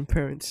Classic that. Asian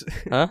parents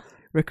Huh?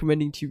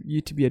 recommending you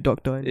to be a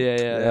doctor.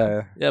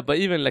 Yeah. But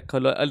even like a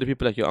lot of elder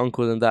people, like your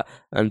uncles and that,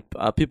 and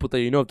people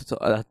that you know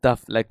that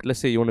like, let's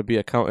say you want to be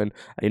an accountant,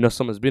 and you know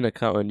someone's been an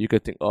accountant, you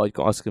could think, oh, you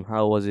can ask him,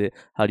 how was it?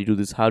 How do you do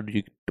this?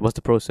 What's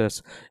the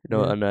process? You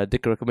know, Yeah. and they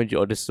can recommend you,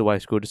 oh, this is why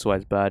it's good, this is why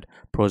it's bad,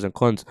 pros and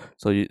cons.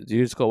 So you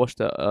just gotta watch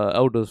the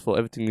elders for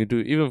everything you do,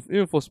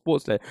 even for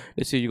sports. Like,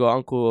 let's say you got an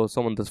uncle or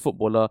someone that's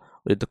footballer,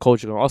 with the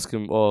coach, you're gonna ask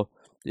him, or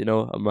you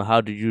know,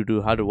 how do you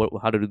do, how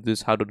to do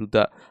this, how to do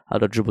that, how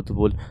to dribble the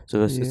ball.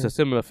 So it's Yeah. a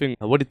similar thing.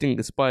 What do you think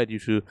inspired you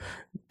to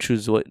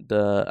choose what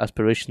the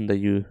aspiration that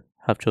you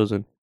have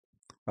chosen?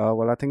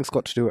 Well, I think it's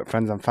got to do with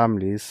friends and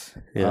families.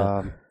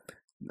 Yeah.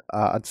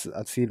 I'd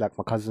see like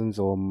my cousins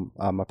or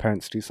my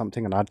parents do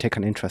something, and I'd take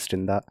an interest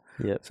in that.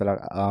 Yeah. So like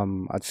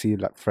I'd see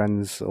like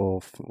friends or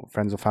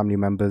family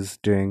members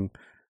doing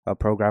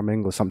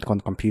programming or something on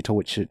the computer,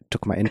 which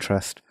took my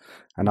interest,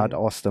 and I'd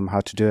ask them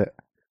how to do it.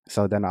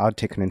 So then I'd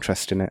take an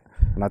interest in it,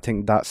 and I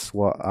think that's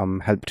what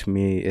helped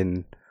me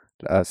in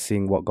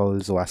seeing what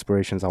goals or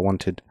aspirations I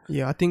wanted.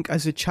 Yeah, I think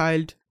as a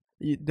child,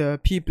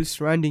 the people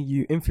surrounding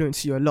you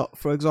influence you a lot.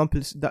 For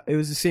example, that it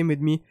was the same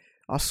with me.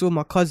 I saw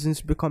my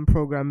cousins become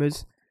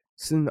programmers,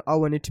 so I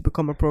wanted to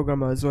become a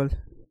programmer as well.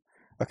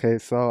 Okay,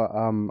 so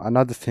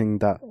another thing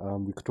that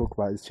we could talk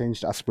about is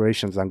changed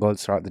aspirations and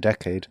goals throughout the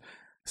decade.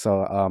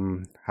 So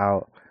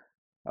how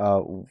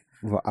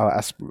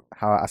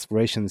our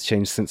aspirations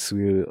changed since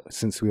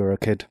we were a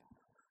kid.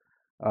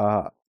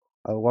 What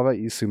about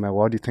you, Sumer?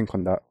 What do you think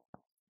on that?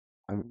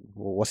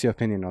 What's your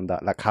opinion on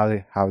that? Like how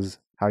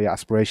your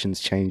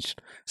aspirations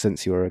changed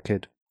since you were a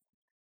kid?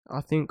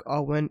 I think I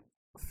went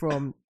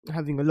from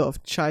having a lot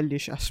of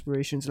childish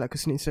aspirations, like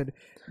Hussein said,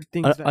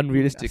 things like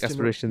Unrealistic being an astronaut.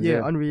 aspirations, Yeah,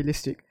 yeah.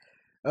 unrealistic.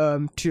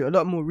 To a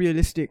lot more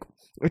realistic,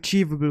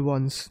 achievable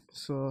ones.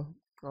 So,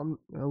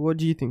 what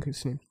do you think,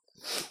 Hussein?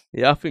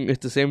 Yeah, I think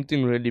it's the same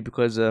thing really,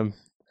 because you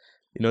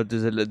know,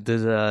 there's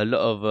a lot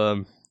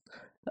of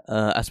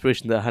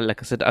aspiration that I had,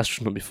 like I said,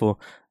 astronaut before,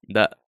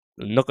 that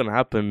not gonna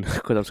happen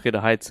because I'm scared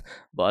of heights.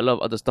 But a lot of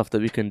other stuff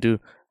that we can do,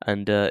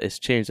 and it's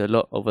changed a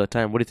lot over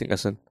time. What do you think,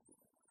 Hassan?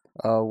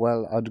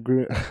 Well, I'd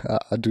agree.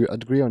 I'd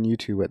agree on you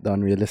two with the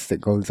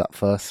unrealistic goals at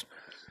first.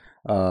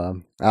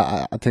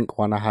 I think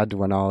one I had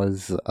when I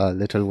was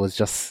little was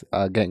just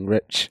getting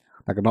rich.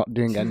 Like not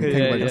doing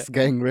anything, but just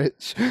getting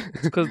rich.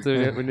 It's because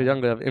when you're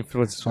younger, you have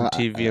influences from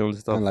TV and all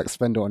this stuff. And like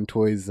spend it on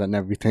toys and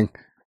everything.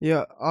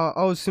 Yeah,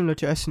 I was similar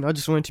to Essen. I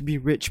just wanted to be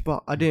rich,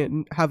 but I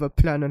didn't have a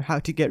plan on how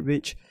to get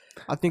rich.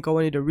 I think I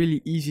wanted a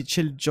really easy,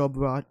 chill job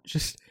where I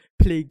just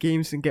play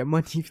games and get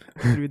money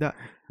through that.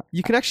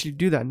 You can actually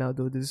do that now,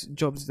 though. There's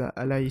jobs that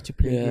allow you to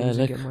play games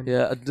and get money.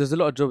 Yeah, there's a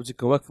lot of jobs you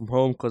can work from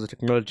home because of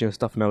technology and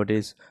stuff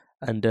nowadays,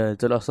 and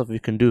there's a lot of stuff you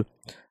can do.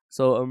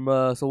 So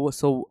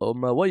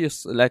what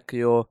is like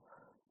your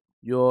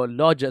your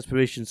larger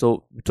aspirations.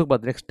 So we talk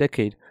about the next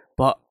decade,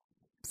 but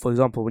for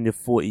example, when you're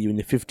 40, when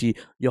you're 50,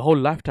 your whole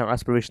lifetime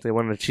aspiration they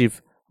want to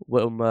achieve.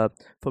 Well,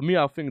 for me,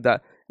 I think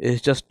that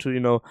it's just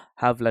to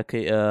have like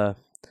a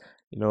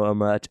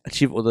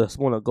achieve all the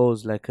smaller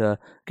goals like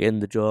getting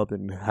the job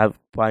and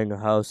buying a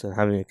house and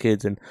having a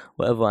kids and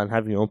whatever and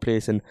having your own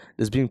place and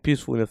just being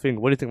peaceful in your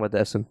thing. What do you think about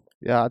that, Essen?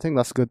 Yeah, I think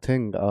that's a good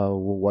thing.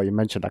 What you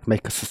mentioned, like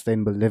make a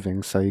sustainable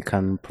living so you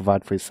can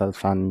provide for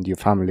yourself and your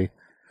family.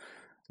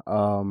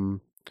 Well,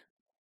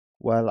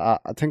 I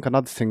think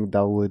another thing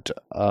that would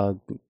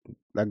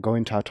like go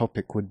into our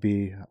topic would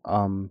be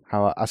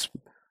how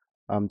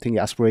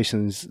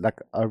aspirations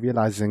like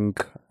realizing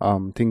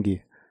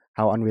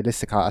how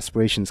unrealistic our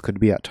aspirations could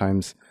be at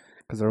times.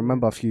 Because I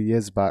remember a few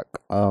years back,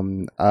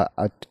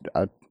 I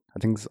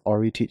think it's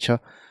Ori teacher,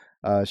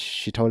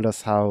 she told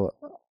us how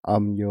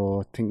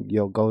your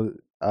goal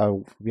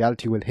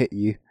reality will hit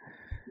you,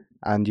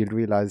 and you'll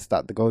realize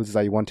that the goals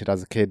that you wanted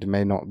as a kid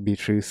may not be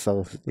true.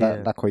 So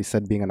like what you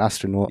said, being an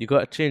astronaut, you got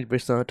to change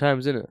based on the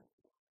times, innit?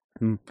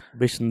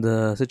 Based on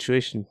the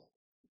situation.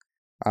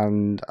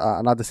 And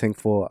another thing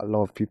for a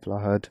lot of people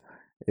I heard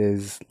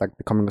is like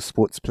becoming a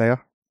sports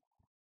player.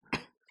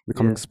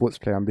 Becoming a sports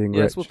player and being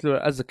rich. Sports player.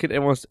 As a kid,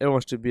 everyone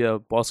wants to be a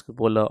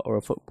basketballer or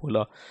a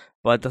footballer,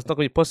 but that's not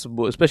going to be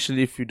possible,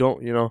 especially if you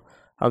don't,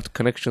 have the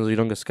connections or you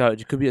don't get scouted.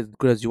 You could be as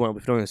good as you want,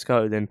 but if you don't get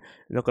scouted, then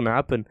it's not going to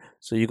happen.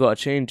 So you got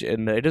to change,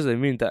 and it doesn't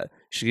mean that you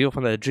should give up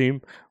on that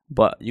dream,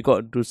 but you got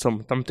to do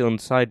something on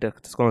the side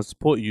that's going to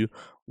support you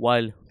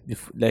while, at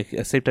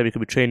the same time, you could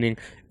be training.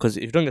 Because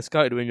if you don't get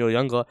scouted when you're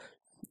younger,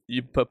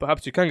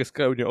 perhaps you can get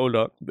scouted when you're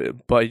older,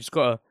 but you just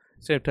got to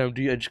same time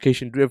do your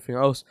education, do everything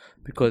else,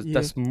 because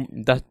that's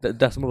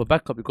more of a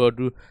backup. You gotta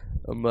do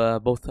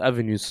both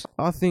avenues.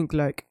 I think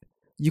like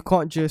you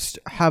can't just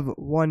have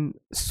one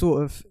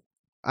sort of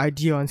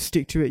idea and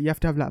stick to it. You have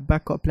to have like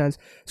backup plans.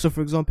 So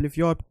for example, if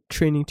you're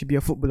training to be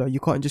a footballer,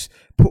 you can't just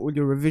put all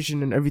your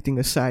revision and everything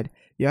aside.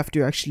 You have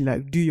to actually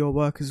like do your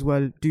work as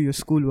well, do your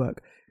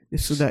schoolwork,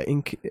 so that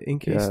in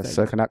case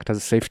so it can act as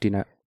a safety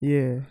net.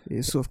 Yeah,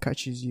 it sort of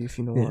catches you, if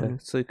you know what I mean.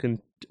 So you can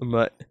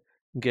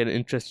get an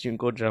interest, you can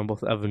go down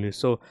both avenues.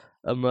 So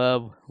what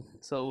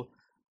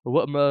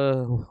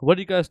do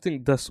you guys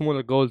think the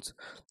smaller goals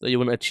that you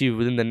want to achieve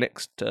within the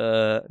next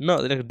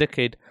not the next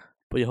decade,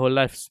 but your whole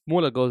life?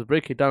 Smaller goals,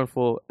 break it down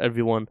for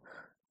everyone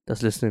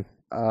that's listening.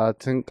 I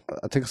think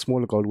a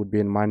smaller goal would be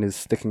in mine is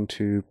sticking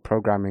to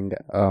programming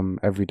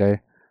every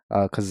day,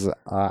 because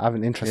I have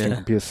an interest in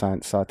computer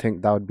science, so I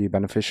think that would be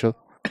beneficial.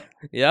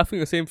 Yeah, I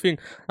think the same thing.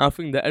 I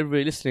think that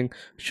everybody listening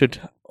should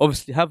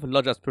obviously have a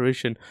large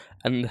aspiration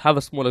and have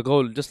a smaller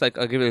goal. Just like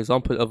I give an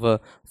example of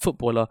a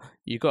footballer,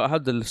 you gotta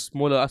have the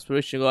smaller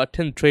aspiration. You gotta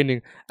attend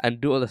training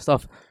and do all the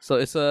stuff. So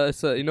it's a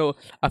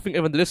I think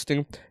everyone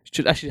listening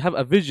should actually have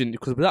a vision,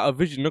 because without a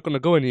vision, you're not gonna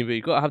go anywhere.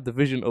 You gotta have the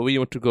vision of where you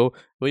want to go,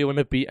 where you want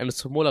to be, and the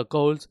smaller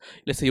goals.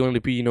 Let's say you want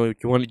to be, you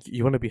want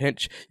to be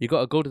hench. You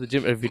gotta go to the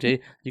gym every day.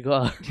 You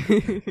gotta.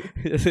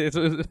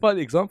 it's part of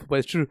the example, but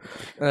it's true.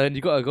 And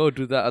you gotta go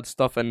do that other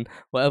stuff and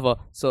whatever.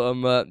 So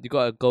you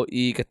gotta go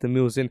eat, get the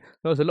meals in.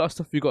 There's a lot of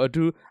stuff you gotta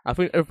do. I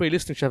think everybody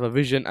listening should have a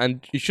vision,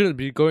 and you shouldn't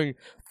be going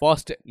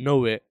fast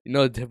nowhere.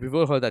 We've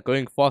all heard that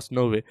going fast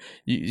nowhere.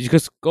 You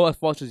just go as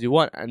fast as you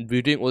want and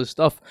be doing all this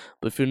stuff.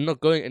 But if you're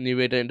not going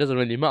anywhere, then it doesn't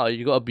really matter.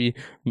 You gotta be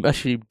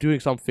actually doing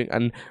something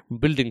and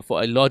building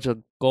for a larger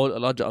goal, a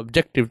larger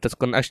objective that's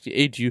gonna actually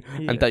aid you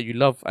and that you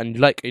love and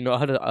you like. I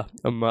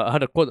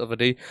had a quote the other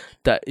day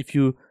that if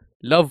you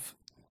love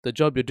the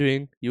job you're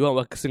doing, you won't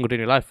work a single day in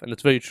your life, and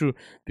it's very true.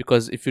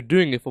 Because if you're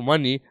doing it for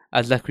money,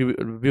 as like we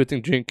were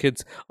thinking during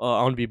kids, I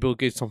want to be Bill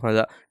Gates, something like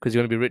that, because you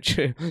want to be rich.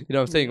 You know what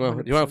I'm saying?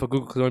 Well, you want for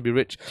Google because you want to be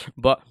rich.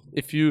 But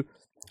if you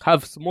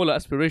have smaller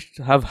aspirations,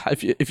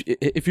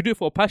 if you do it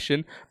for a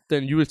passion,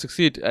 then you will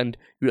succeed and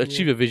you will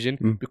achieve your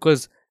vision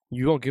because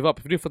you won't give up.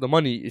 If you do it for the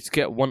money, it's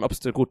get one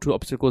obstacle, two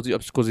obstacles, three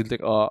obstacles, you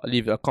think, I'll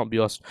leave it, I can't be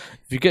asked.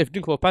 If you do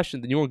it for a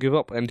passion, then you won't give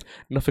up and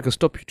nothing can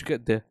stop you to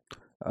get there.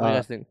 What do you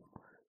guys think?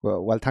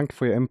 Well, thank you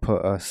for your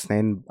input,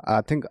 Snain.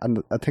 I think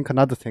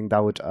another thing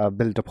that would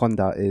build upon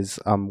that is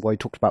what you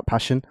talked about,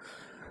 passion.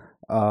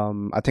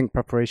 I think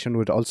preparation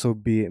would also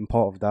be in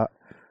part of that.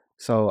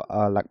 So,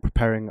 like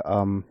preparing.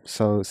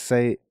 So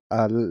say,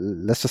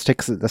 let's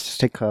just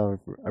take a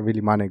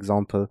really minor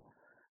example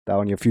that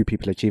only a few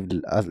people achieved.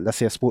 Let's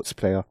say a sports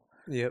player.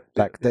 Yep.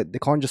 Like they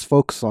can't just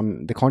focus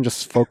on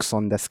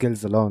their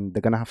skills alone.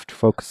 They're gonna have to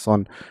focus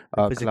on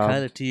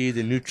physicality,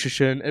 the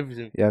nutrition,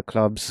 everything. Yeah,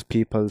 clubs,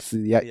 people.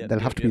 They'll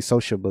have to be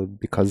sociable,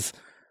 because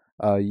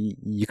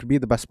you could be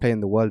the best player in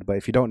the world, but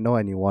if you don't know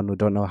anyone or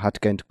don't know how to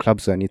get into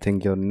clubs or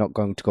anything, you're not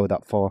going to go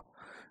that far.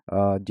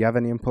 Do you have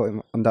any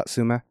input on that,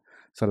 Sume?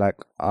 So like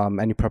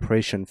any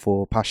preparation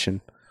for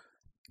passion?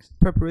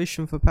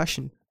 Preparation for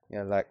passion.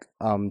 Yeah, like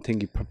What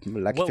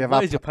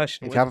is your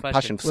passion? If you have a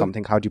passion for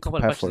something, how do you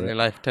prepare for it? In your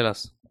life, tell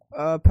us.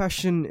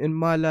 Passion in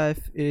my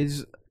life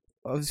is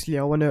obviously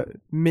I want to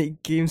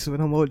make games when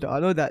I'm older. I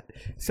know that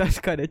sounds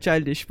kind of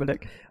childish, but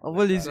like I've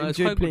always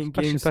enjoyed playing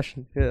games.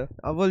 Yeah.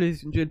 I've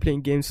always enjoyed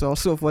playing games, so I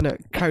sort of want to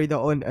carry that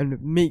on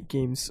and make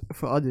games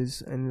for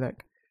others. And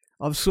like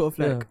I've sort of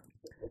like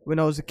when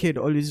I was a kid,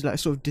 always like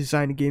sort of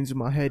designed games in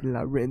my head and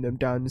like written them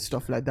down and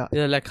stuff like that.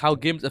 Yeah, like how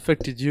games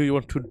affected you. You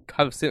want to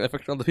have the same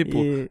effect on other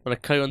people. Yeah.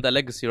 Want to carry on that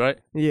legacy, right?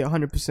 Yeah,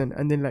 100%.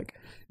 And then like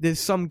there's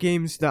some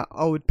games that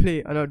I would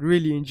play and I'd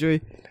really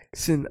enjoy,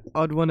 since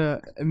I'd want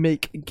to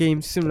make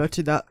games similar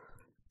to that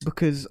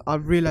because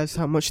I've realized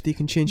how much they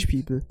can change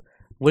people.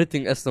 What do you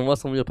think, Aston?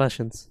 What's some of your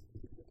passions?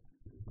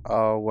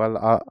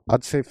 Well,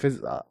 I'd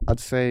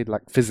say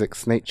like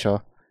physics,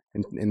 nature,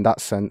 in that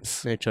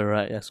sense. Nature,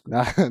 right? Yes. No,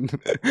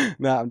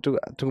 I'm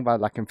talking about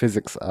like in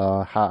physics,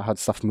 how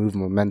stuff move,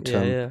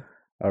 momentum,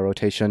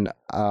 rotation.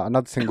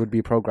 Another thing would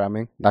be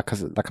programming, like I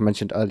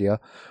mentioned earlier.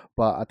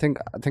 But I think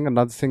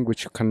another thing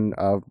which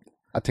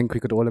I think we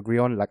could all agree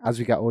on, like as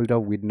we get older,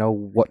 we'd know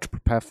what to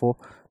prepare for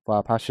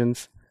our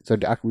passions. So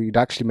we'd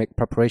actually make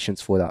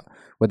preparations for that,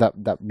 whether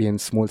that be in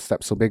small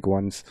steps or big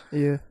ones.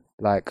 Yeah.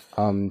 Like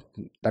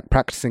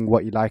practicing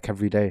what you like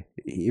every day,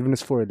 even if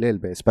it's for a little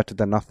bit, it's better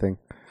than nothing.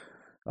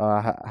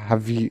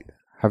 Have you,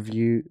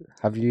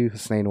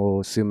 Hussein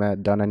or Suma,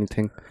 done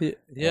anything?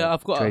 Yeah,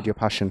 I've got trade your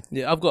passion.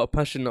 Yeah, I've got a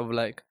passion of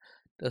like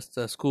just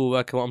school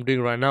work and what I'm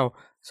doing right now.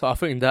 So I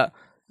think that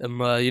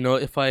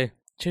if I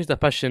change that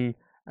passion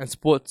and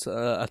sports,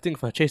 I think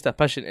if I change that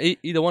passion,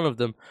 either one of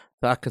them,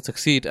 that I can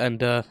succeed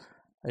and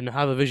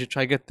have a vision,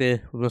 try to get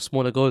there with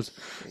smaller goals.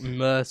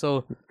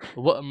 So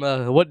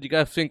what do you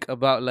guys think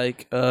about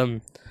like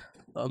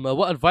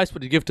what advice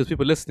would you give to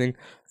people listening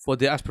for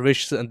their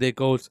aspirations and their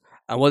goals,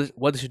 and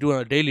what they should do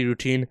on a daily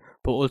routine,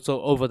 but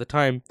also over the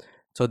time,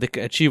 so they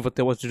can achieve what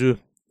they want to do?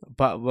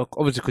 But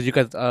obviously, because you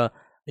guys are,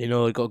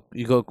 you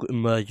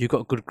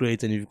got good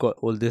grades and you've got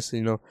all this,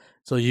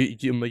 so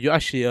you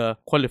actually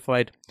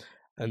qualified,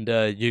 and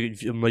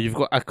you've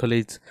got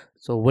accolades.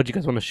 So what do you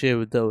guys want to share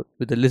with the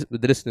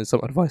listeners?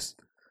 Some advice.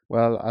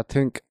 Well, I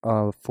think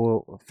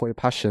for your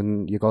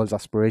passion, your goals,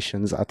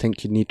 aspirations, I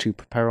think you need to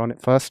prepare on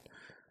it first.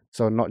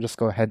 So not just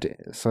go ahead,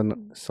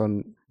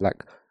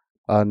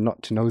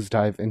 not to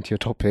nosedive into your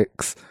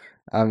topics.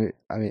 Like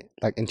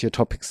into your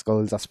topics,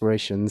 goals,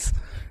 aspirations.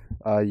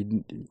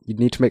 You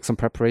need to make some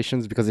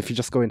preparations, because if you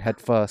just go in head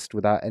first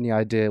without any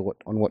idea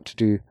on what to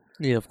do,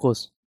 yeah, of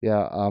course,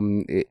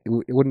 it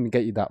wouldn't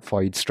get you that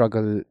far. You'd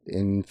struggle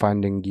in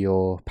finding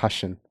your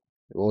passion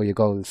or your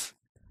goals.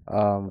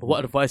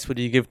 What advice would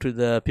you give to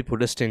the people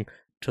listening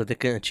so they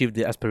can achieve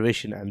their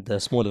aspiration and the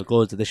smaller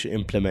goals that they should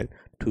implement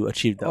to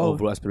achieve the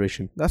overall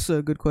aspiration? That's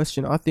a good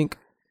question. I think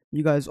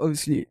you guys,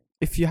 obviously,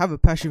 if you have a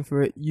passion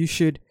for it, you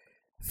should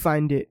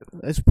find it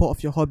as part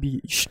of your hobby.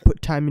 You should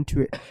put time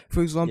into it.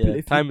 For example,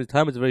 if time is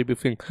a very big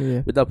thing.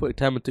 Yeah. Without putting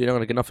time into it, you're not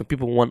gonna get nothing.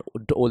 People want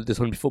all this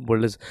on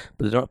footballers,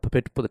 but they're not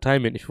prepared to put the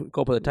time in. If you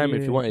go put the time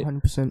in, if you want it,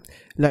 100%.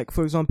 Like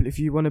for example, if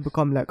you want to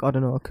become like, I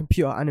don't know, a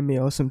computer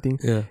animator or something,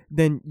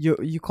 then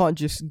you can't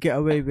just get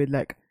away with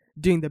like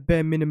doing the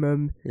bare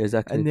minimum,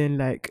 exactly, and then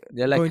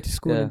going to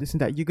school and this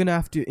and that. You're gonna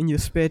have to, in your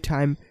spare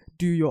time,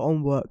 do your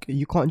own work.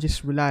 You can't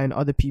just rely on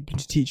other people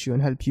to teach you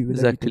and help you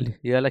with everything.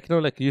 Yeah, like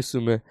you,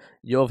 Suma,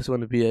 you obviously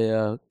want to be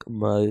a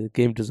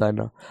game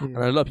designer, and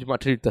a lot of people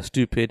might tell you that's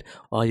stupid.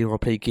 Oh, you want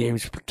to play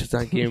games,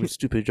 design games,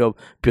 stupid job,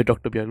 be a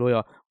doctor, be a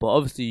lawyer. But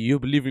obviously, you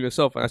believe in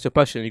yourself, and that's your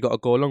passion. You got to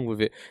go along with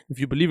it. If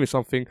you believe in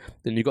something,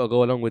 then you got to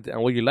go along with it,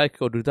 and what you like,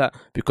 go do that.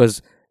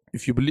 Because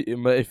if you believe,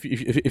 if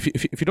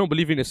you don't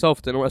believe in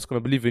yourself, then no one's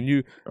gonna believe in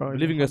you.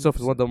 Believing in yourself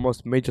is one of the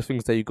most major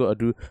things that you gotta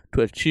do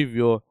to achieve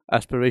your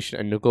aspiration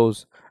and your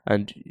goals,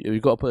 and you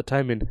gotta put the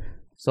time in.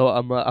 So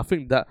I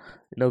think that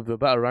we're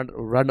about to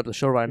round up the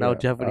show right now.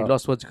 Do you have any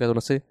last words you guys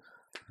wanna say?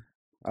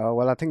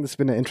 Well, I think this has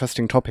been an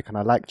interesting topic, and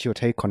I liked your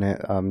take on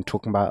it.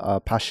 Talking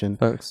about passion,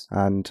 thanks,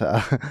 and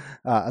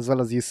as well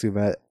as you,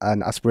 Suma,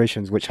 and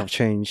aspirations which have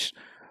changed.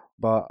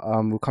 But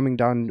we're coming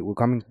down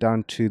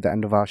to the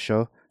end of our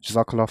show.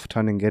 Jazakallah for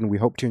tuning in. We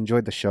hope you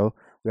enjoyed the show.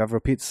 We have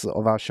repeats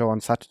of our show on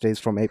Saturdays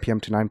from 8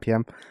 p.m. to 9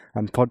 p.m.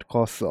 and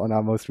podcasts on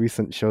our most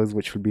recent shows,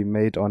 which will be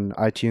made on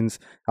iTunes,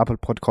 Apple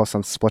Podcasts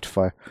and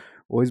Spotify.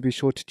 Always be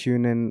sure to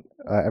tune in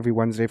every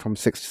Wednesday from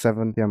 6 to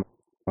 7 p.m.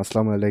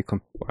 Assalamu alaikum.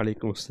 Wa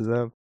alaikum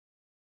assalam.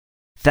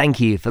 Thank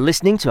you for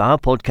listening to our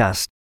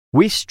podcast.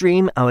 We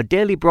stream our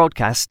daily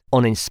broadcast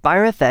on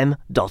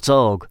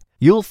inspirefm.org.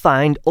 You'll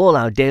find all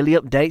our daily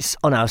updates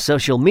on our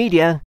social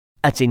media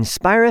at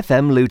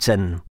InspireFM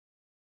Luton.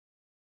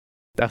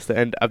 That's the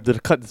end. Abdul,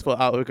 cut this part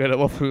out. We're going to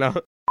waffle now.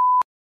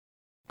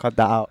 Cut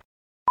that out.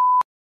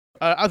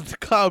 Abdul,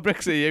 cut out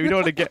Brexit. Yeah, we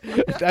don't want to get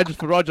Nigel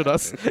Farage on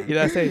us. You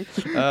know what I'm saying?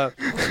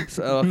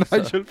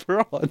 Nigel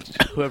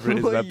Farage. Whoever it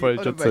is, man.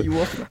 Boris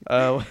Johnson.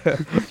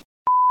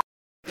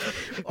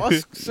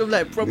 Ask some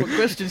proper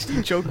questions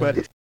to choke,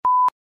 man.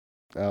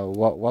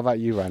 What about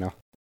you right now?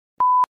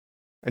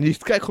 And this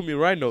guy called me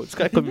Rhino. This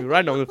guy called me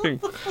Rhino on the thing.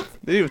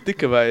 They didn't even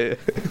think about it.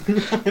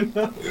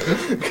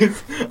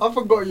 Because I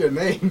forgot your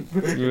name.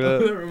 Yeah. I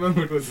don't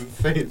remember what it was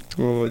saying.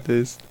 Oh my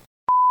days.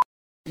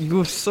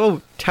 You're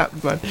so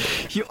tapped, man.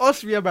 You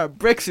asked me about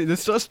Brexit and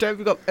starts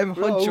typing up M.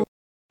 Huncho.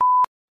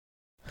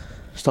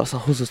 Start.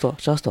 Who's the start?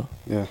 Shall I start?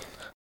 Yeah.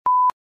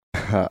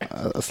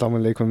 Assalamu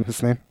alaikum,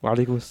 Hussein. Wa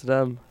alaikum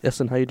assalam.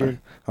 Yasin, how you doing?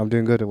 I'm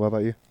doing good. What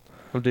about you?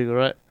 I'm doing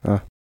alright.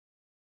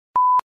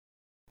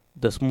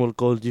 The small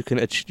goals you can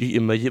achieve,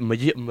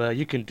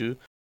 you can do.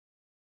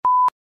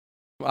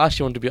 I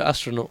actually want to be an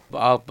astronaut,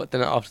 but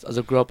then as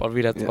I grew up, I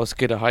realized I was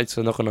scared of heights,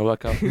 so not gonna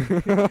work out.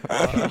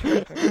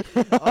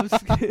 I'm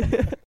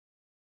scared.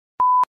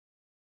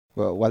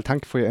 Well,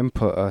 thank you for your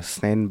input,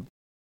 Hussein.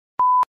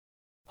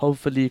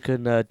 Hopefully you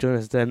can join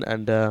us then,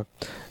 and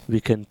we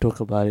can talk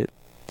about it.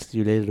 See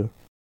you later.